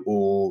NBCU,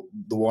 or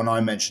the one I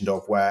mentioned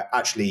of, where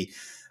actually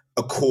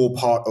a core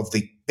part of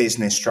the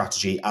business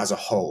strategy as a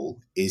whole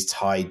is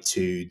tied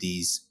to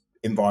these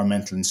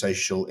environmental and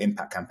social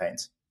impact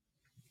campaigns?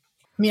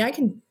 I mean, I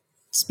can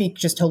speak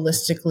just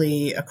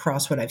holistically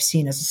across what I've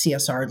seen as a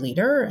CSR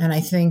leader, and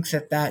I think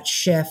that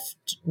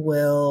shift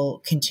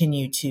will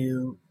continue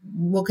to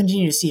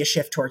see a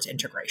shift towards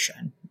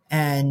integration.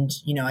 And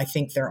I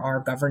think there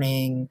are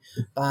governing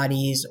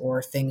bodies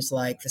or things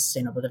like the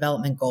Sustainable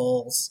Development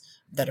Goals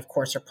that, of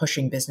course, are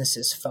pushing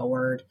businesses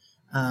forward,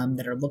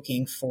 that are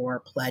looking for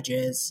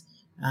pledges,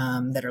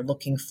 that are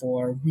looking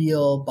for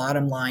real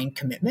bottom line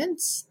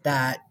commitments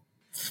that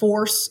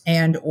force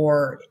and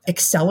or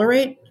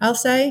accelerate, I'll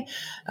say,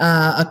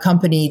 a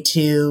company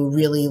to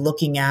really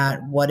looking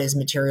at what is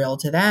material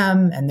to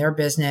them and their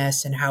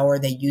business, and how are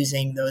they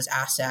using those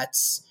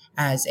assets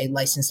as a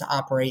license to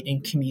operate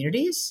in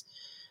communities.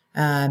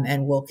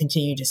 And we'll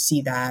continue to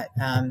see that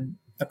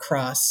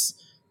across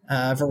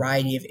a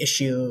variety of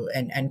issue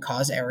and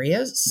cause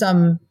areas,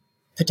 some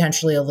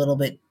potentially a little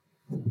bit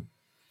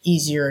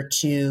easier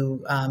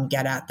to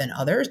get at than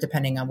others,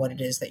 depending on what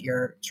it is that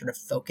you're sort of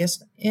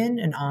focused in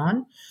and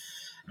on.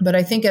 But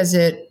I think as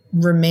it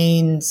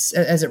relates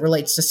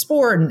to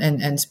sport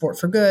and sport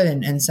for good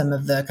and some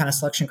of the kind of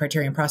selection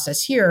criterion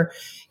process here,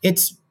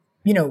 it's,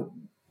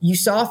 you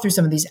saw through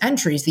some of these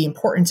entries the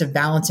importance of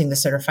balancing the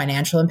sort of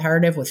financial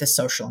imperative with the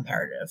social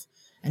imperative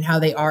and how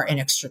they are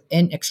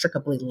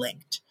inextricably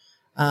linked.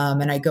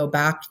 And I go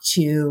back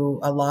to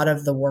a lot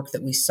of the work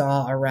that we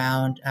saw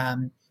around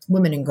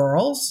women and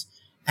girls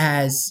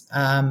as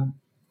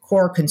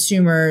core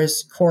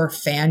consumers, core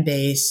fan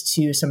base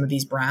to some of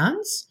these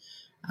brands.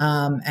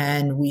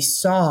 And we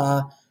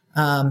saw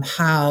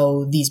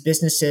how these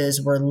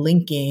businesses were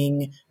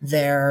linking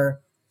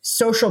their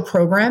social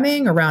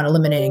programming around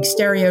eliminating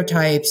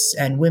stereotypes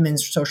and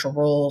women's social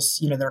roles,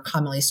 that are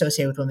commonly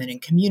associated with women in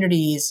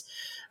communities,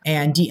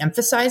 and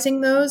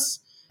de-emphasizing those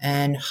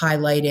and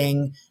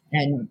highlighting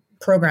and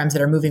programs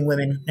that are moving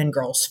women and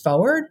girls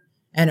forward.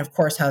 And of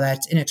course, how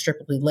that's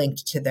inextricably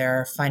linked to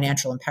their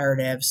financial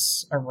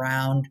imperatives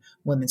around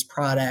women's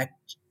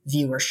product,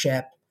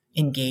 viewership,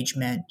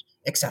 engagement,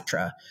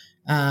 etc.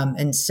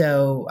 And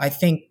so I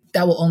think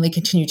that will only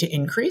continue to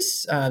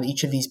increase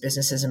each of these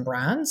businesses and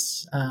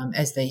brands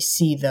as they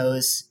see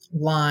those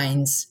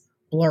lines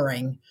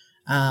blurring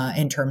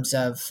in terms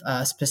of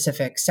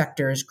specific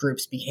sectors,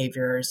 groups,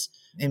 behaviors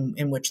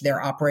in which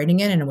they're operating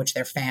in and in which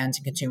their fans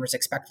and consumers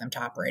expect them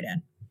to operate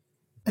in.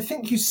 I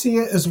think you see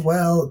it as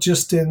well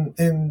just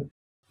in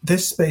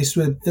this space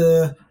with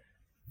the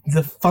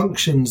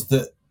functions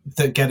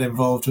that get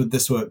involved with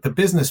this work, the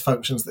business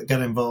functions that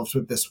get involved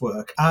with this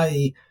work.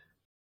 I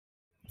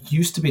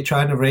used to be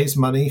trying to raise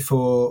money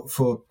for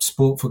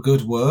sport for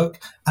good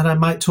work, and I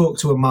might talk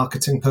to a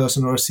marketing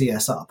person or a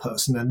CSR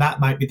person, and that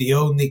might be the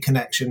only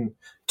connection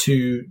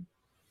to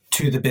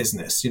the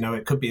business.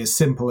 It could be as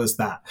simple as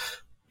that.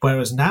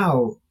 Whereas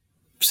now,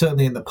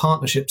 certainly in the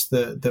partnerships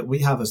that we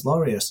have as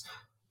Laureus,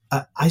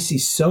 I see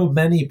so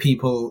many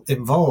people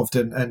involved,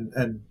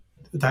 and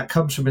that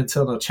comes from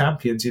internal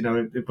champions.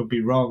 It would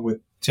be wrong with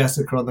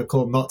Jessica on the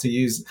call not to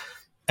use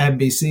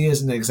NBC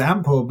as an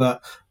example,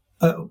 but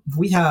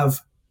we have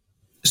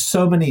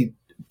so many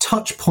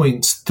touch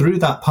points through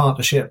that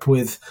partnership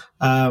with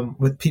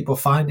people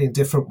finding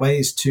different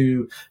ways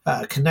to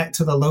connect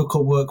to the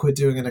local work we're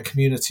doing in a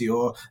community,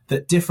 or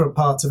that different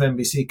parts of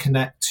NBC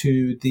connect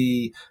to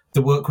the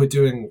work we're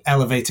doing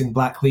elevating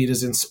Black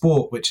leaders in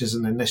sport, which is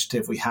an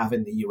initiative we have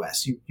in the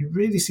US. You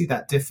really see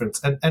that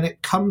difference. And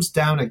it comes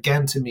down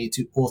again to me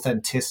to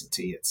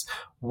authenticity. It's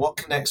what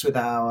connects with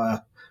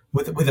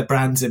with a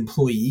brand's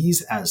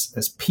employees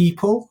as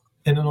people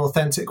in an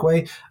authentic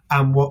way,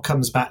 and what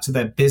comes back to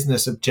their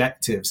business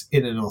objectives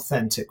in an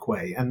authentic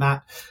way. And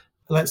that,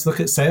 let's look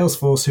at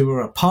Salesforce, who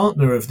are a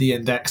partner of the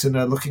index and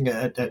are looking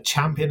at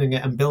championing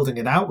it and building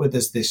it out with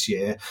us this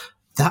year.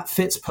 That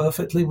fits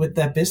perfectly with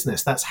their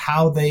business. That's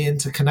how they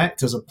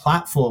interconnect as a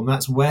platform.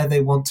 That's where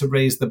they want to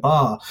raise the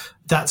bar.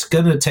 That's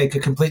going to take a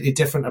completely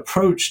different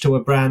approach to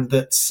a brand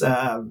that's,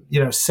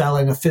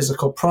 selling a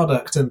physical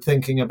product and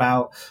thinking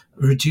about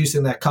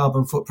reducing their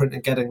carbon footprint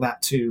and getting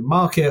that to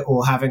market,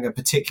 or having a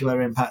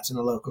particular impact in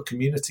a local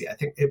community. I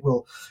think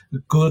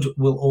good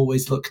will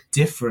always look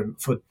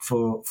different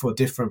for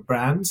different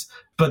brands.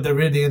 But the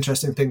really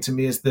interesting thing to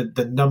me is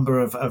the number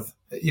of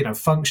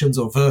functions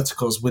or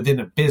verticals within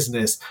a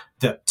business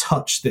that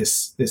touch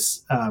this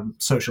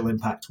social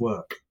impact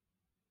work.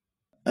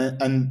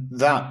 And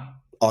that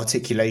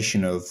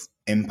articulation of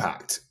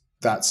impact,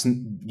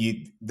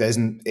 it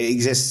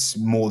exists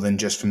more than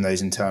just from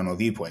those internal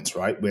viewpoints,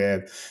 right?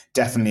 We're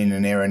definitely in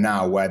an era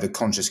now where the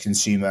conscious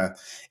consumer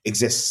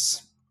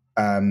exists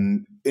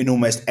in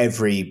almost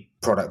every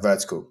product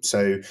vertical.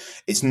 So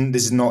this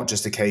is not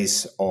just a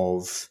case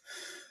of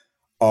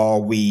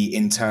are we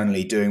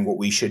internally doing what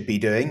we should be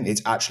doing?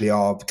 It's actually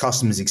our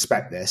customers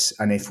expect this.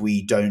 And if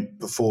we don't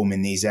perform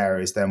in these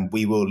areas, then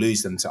we will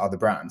lose them to other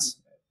brands.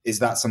 Is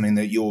that something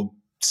that you're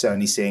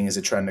certainly seeing as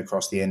a trend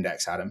across the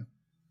index, Adam?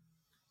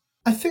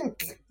 I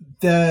think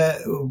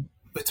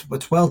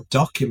it's well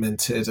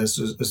documented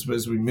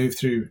as we move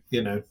through,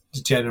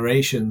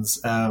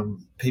 generations.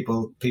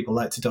 People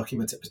like to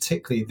document it,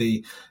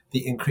 particularly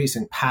the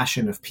increasing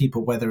passion of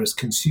people, whether as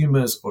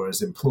consumers or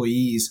as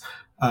employees,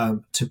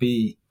 to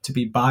be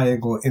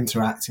buying or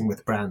interacting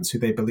with brands who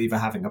they believe are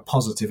having a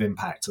positive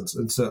impact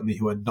and certainly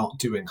who are not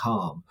doing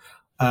harm.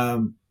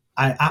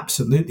 I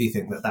absolutely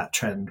think that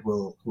trend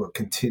will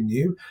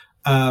continue,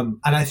 and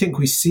I think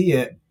we see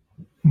it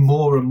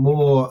more and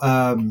more,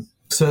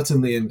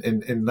 certainly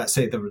in let's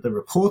say the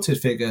reported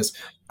figures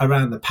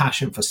around the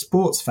passion for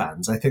sports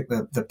fans. I think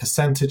that the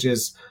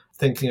percentages,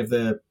 thinking of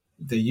the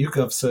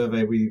YouGov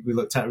survey we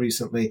looked at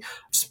recently,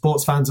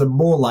 sports fans are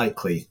more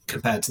likely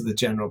compared to the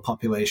general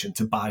population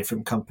to buy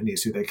from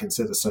companies who they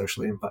consider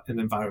socially and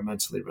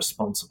environmentally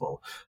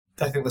responsible.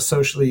 I think the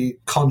socially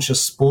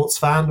conscious sports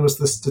fan was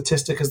the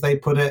statistic, as they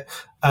put it,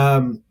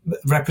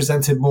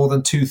 represented more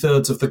than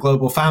 2/3 of the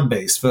global fan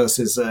base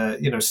versus,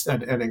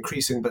 an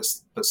increasing but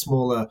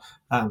smaller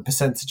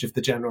percentage of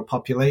the general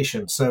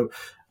population. So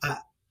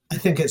I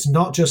think it's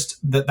not just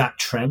that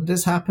trend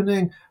is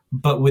happening,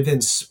 but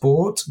within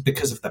sport,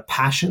 because of the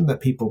passion that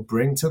people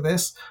bring to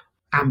this,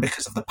 and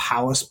because of the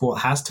power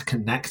sport has to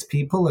connect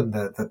people and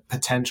the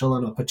potential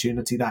and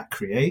opportunity that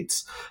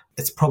creates,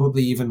 it's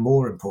probably even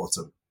more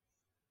important.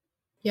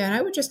 Yeah, and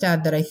I would just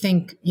add that I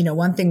think,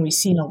 one thing we've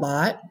seen a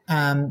lot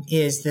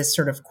is this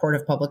sort of court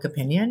of public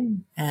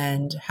opinion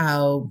and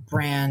how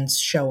brands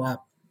show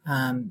up.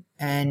 And,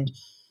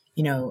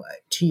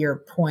 to your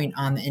point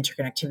on the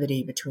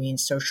interconnectivity between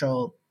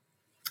social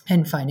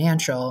and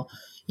financial,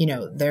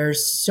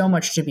 there's so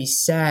much to be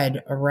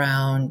said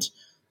around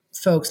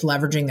folks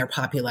leveraging their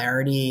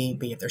popularity,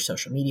 be it their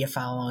social media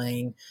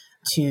following,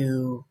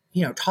 to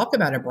talk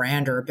about a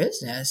brand or a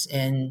business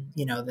in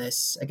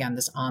this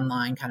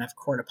online kind of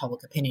court of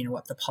public opinion and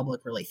what the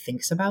public really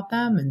thinks about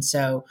them. And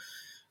so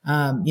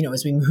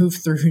as we move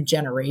through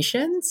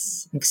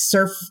generations,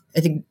 I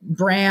think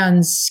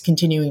brands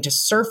continuing to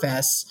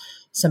surface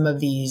some of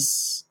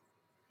these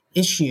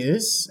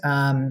issues,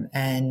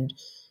 and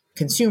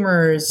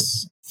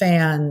consumers,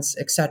 fans,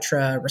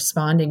 etc.,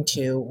 responding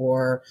to,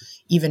 or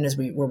even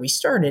where we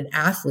started,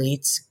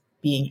 athletes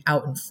being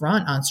out in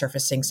front on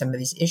surfacing some of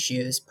these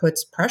issues,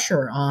 puts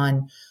pressure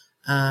on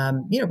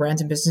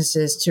brands and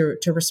businesses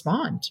to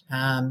respond,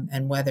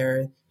 and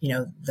whether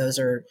those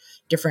are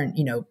different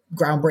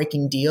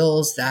groundbreaking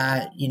deals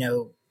that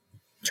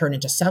turn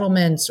into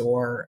settlements,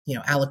 or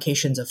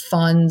allocations of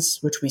funds,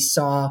 which we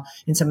saw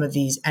in some of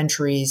these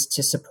entries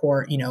to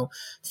support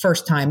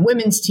first time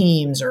women's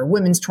teams or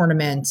women's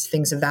tournaments,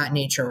 things of that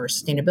nature, or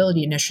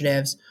sustainability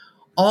initiatives.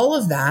 All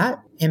of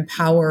that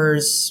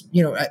empowers,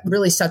 it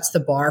really sets the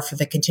bar for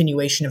the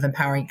continuation of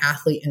empowering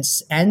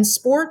athletes and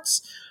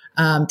sports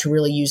to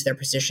really use their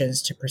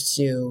positions to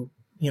pursue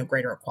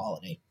greater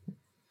equality.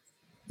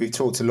 We've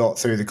talked a lot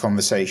through the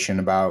conversation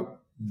about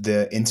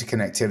the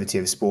interconnectivity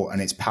of sport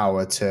and its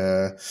power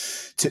to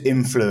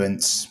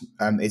influence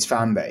its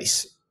fan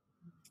base.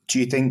 Do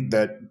you think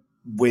that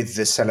with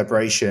the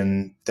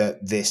celebration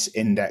that this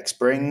index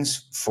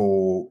brings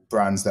for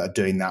brands that are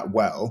doing that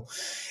well,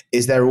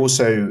 is there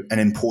also an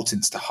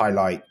importance to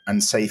highlight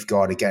and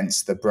safeguard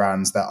against the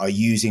brands that are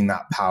using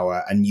that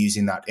power and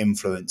using that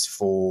influence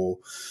for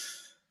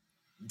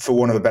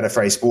want of a better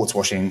phrase, sports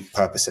washing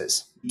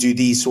purposes? Do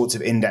these sorts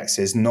of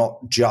indexes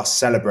not just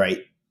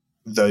celebrate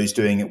those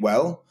doing it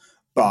well,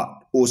 but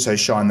also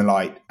shine the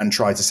light and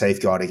try to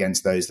safeguard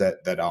against those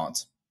that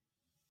aren't?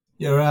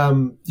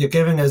 You're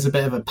giving us a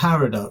bit of a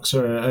paradox,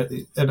 or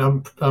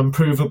an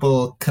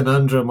unprovable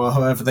conundrum, or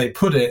however they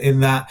put it, in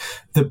that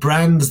the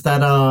brands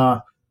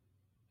that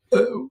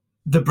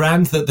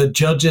the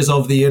judges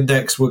of the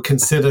index would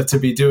consider to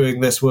be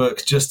doing this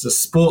work just as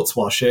sports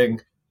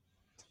washing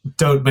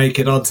don't make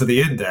it onto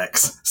the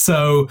index.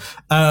 So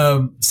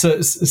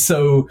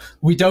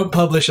we don't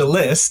publish a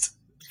list.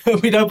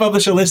 We don't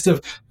publish a list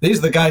of these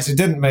are the guys who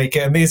didn't make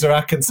it, and these are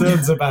our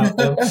concerns about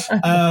them.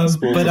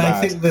 But I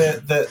think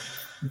that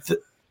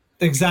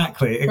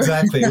exactly, it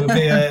would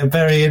be a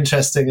very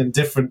interesting and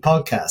different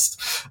podcast.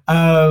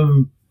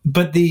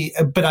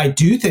 But I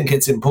do think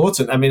it's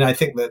important. I mean, I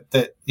think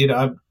that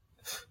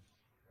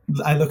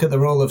I look at the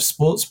role of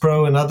Sports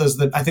Pro and others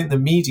that I think the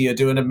media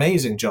do an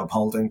amazing job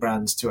holding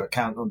brands to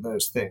account on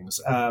those things.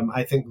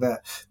 I think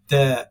that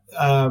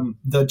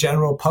the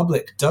general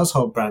public does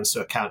hold brands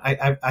to account.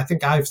 I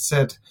think I've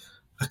said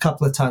a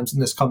couple of times in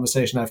this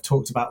conversation, I've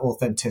talked about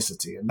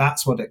authenticity, and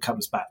that's what it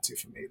comes back to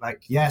for me.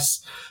 Like,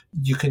 yes,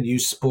 you can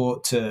use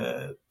sport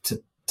to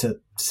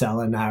sell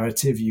a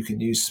narrative. You can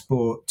use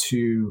sport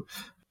to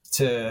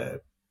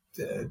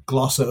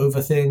gloss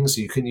over things.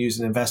 You can use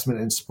an investment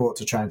in sport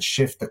to try and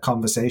shift the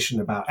conversation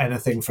about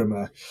anything from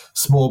a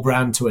small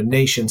brand to a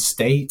nation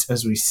state,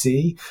 as we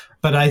see.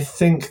 But I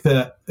think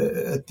that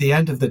at the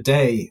end of the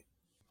day,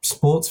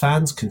 sports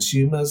fans,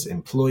 consumers,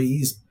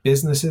 employees,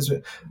 businesses,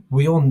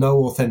 we all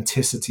know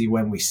authenticity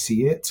when we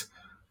see it.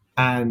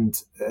 And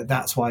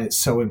that's why it's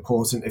so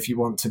important if you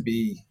want to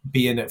be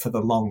in it for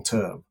the long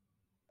term.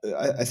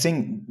 I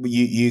think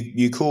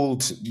you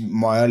called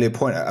my earlier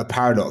point a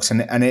paradox,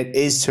 and it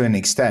is to an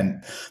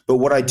extent. But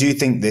what I do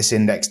think this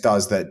index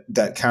does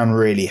that can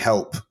really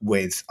help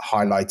with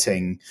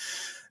highlighting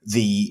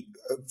the,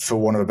 for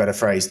want of a better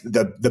phrase,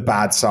 the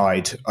bad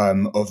side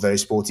of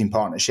those sporting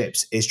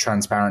partnerships is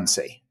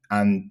transparency.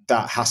 And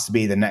that has to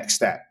be the next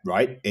step,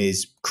 right?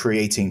 Is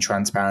creating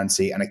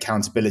transparency and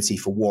accountability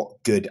for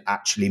what good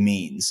actually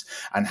means.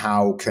 And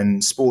how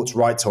can sports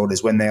rights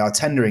holders, when they are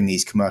tendering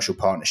these commercial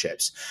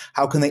partnerships,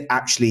 how can they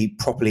actually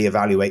properly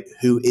evaluate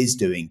who is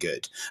doing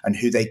good and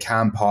who they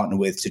can partner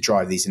with to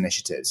drive these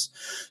initiatives?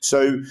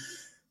 So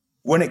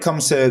when it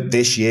comes to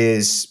this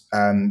year's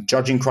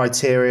judging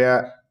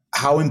criteria,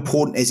 how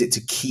important is it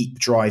to keep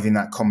driving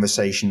that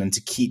conversation and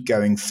to keep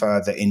going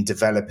further in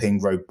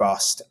developing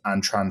robust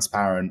and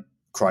transparent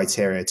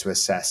criteria to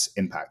assess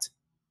impact?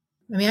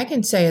 I mean, I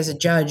can say as a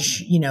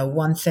judge,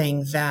 one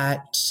thing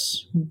that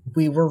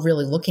we were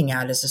really looking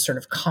at is a sort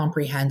of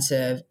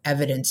comprehensive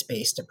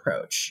evidence-based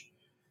approach,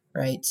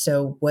 right?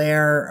 So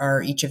where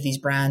are each of these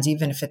brands,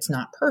 even if it's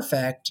not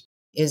perfect,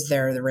 is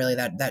there really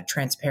that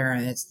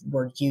transparent, it's the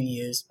word you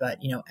used, but,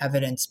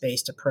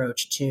 evidence-based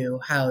approach to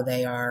how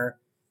they are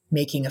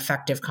making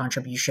effective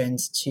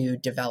contributions to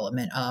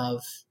development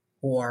of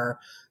or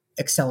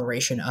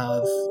acceleration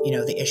of,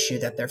 the issue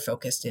that they're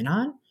focused in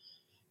on.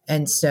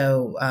 And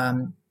so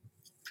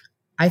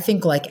I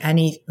think like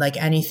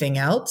anything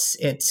else,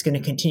 it's going to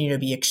continue to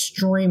be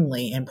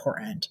extremely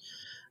important.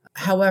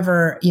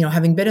 However,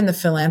 having been in the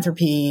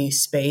philanthropy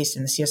space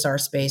and the CSR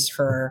space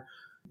for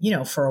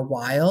a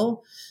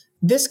while,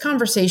 this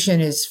conversation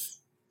is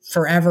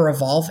forever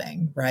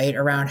evolving, right?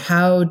 Around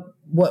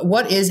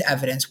what is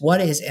evidence?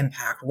 What is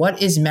impact?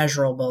 What is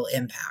measurable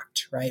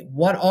impact, right?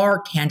 What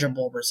are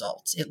tangible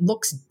results? It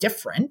looks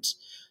different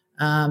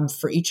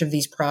for each of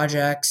these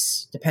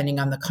projects, depending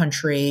on the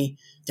country,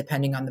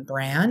 depending on the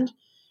brand.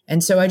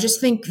 And so I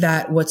just think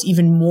that what's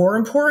even more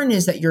important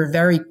is that you're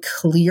very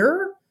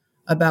clear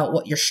about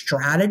what your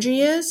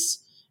strategy is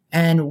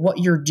and what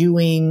you're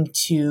doing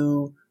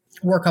to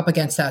work up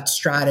against that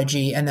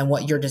strategy, and then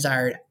what your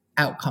desired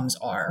outcomes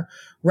are,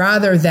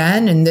 rather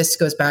than, and this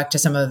goes back to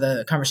some of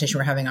the conversation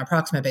we're having on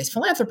proximate-based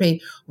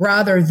philanthropy,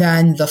 rather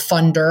than the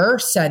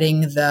funder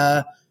setting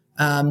the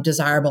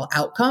desirable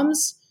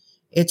outcomes,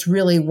 it's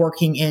really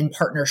working in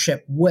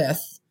partnership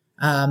with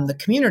the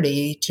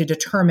community to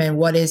determine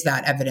what is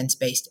that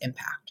evidence-based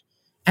impact,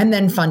 and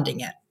then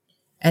funding it.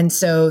 And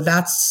so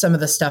that's some of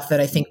the stuff that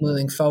I think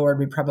moving forward,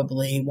 we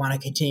probably want to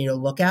continue to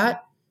look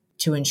at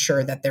to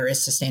ensure that there is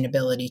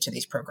sustainability to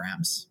these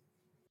programs.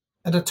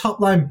 At a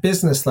top-line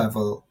business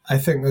level, I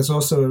think there's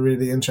also a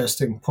really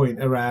interesting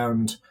point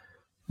around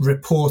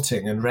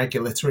reporting and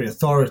regulatory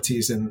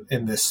authorities in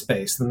this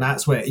space. And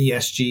that's where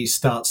ESG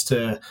starts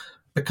to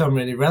become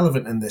really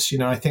relevant in this.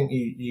 I think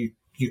you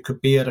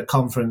could be at a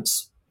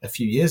conference a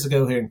few years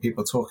ago hearing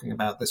people talking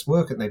about this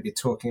work, and they'd be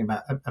talking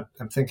about,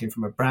 I'm thinking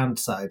from a brand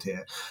side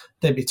here,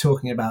 they'd be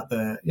talking about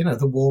the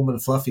warm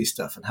and fluffy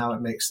stuff and how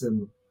it makes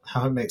them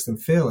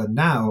feel. And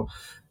now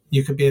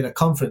you could be at a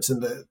conference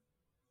and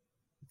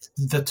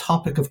the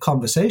topic of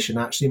conversation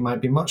actually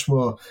might be much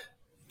more,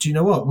 do you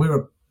know what,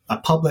 we're a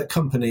public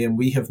company and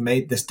we have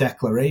made this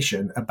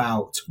declaration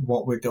about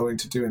what we're going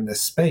to do in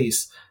this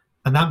space.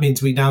 And that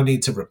means we now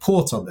need to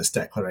report on this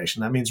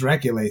declaration. That means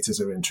regulators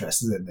are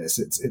interested in this.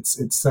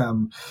 It's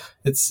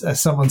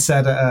someone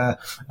said at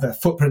the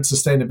Footprint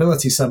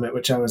Sustainability Summit,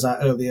 which I was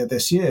at earlier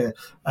this year.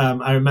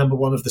 I remember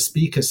one of the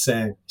speakers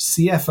saying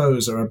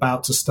CFOs are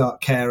about to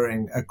start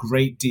caring a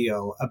great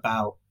deal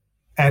about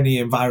any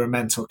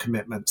environmental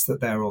commitments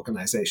that their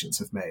organizations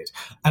have made.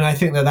 And I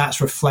think that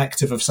that's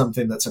reflective of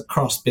something that's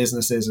across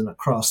businesses and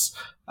across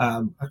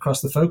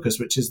the focus,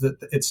 which is that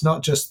it's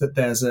not just that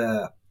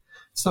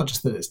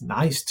it's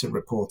nice to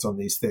report on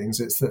these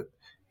things. It's that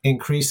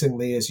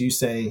increasingly, as you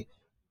say,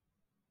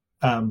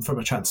 from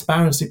a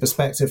transparency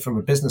perspective, from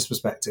a business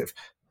perspective,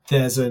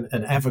 there's an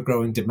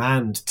ever-growing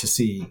demand to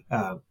see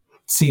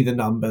the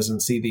numbers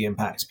and see the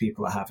impact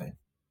people are having.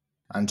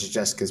 And to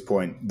Jessica's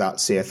point, that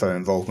CFO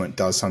involvement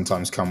does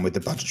sometimes come with the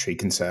budgetary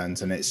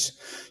concerns, and it's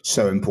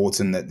so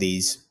important that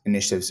these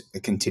initiatives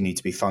continue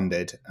to be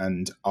funded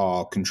and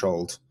are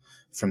controlled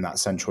from that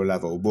central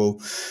level.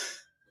 Well,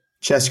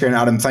 Jessica and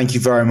Adam, thank you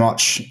very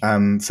much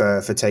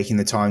for taking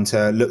the time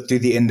to look through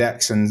the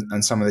index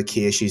and some of the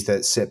key issues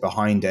that sit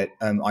behind it.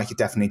 I could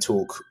definitely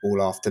talk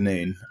all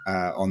afternoon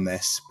on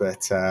this,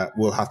 but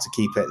we'll have to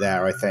keep it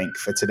there, I think,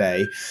 for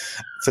today.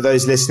 For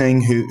those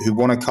listening who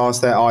want to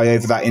cast their eye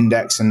over that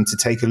index and to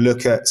take a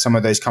look at some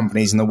of those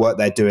companies and the work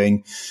they're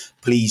doing,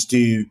 please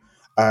do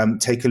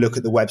take a look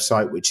at the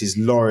website, which is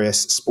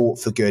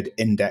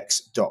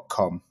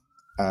laureussportforgoodindex.com.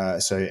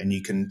 And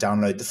you can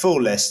download the full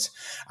list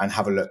and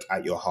have a look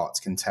at your heart's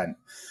content.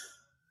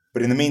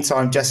 But in the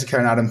meantime, Jessica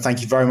and Adam,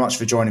 thank you very much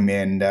for joining me,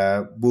 and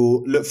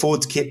we'll look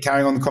forward to keep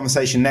carrying on the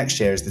conversation next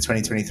year as the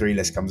 2023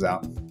 list comes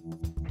out.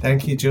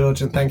 Thank you,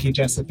 George, and thank you,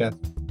 Jessica.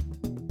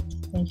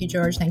 Thank you,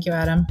 George. Thank you,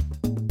 Adam.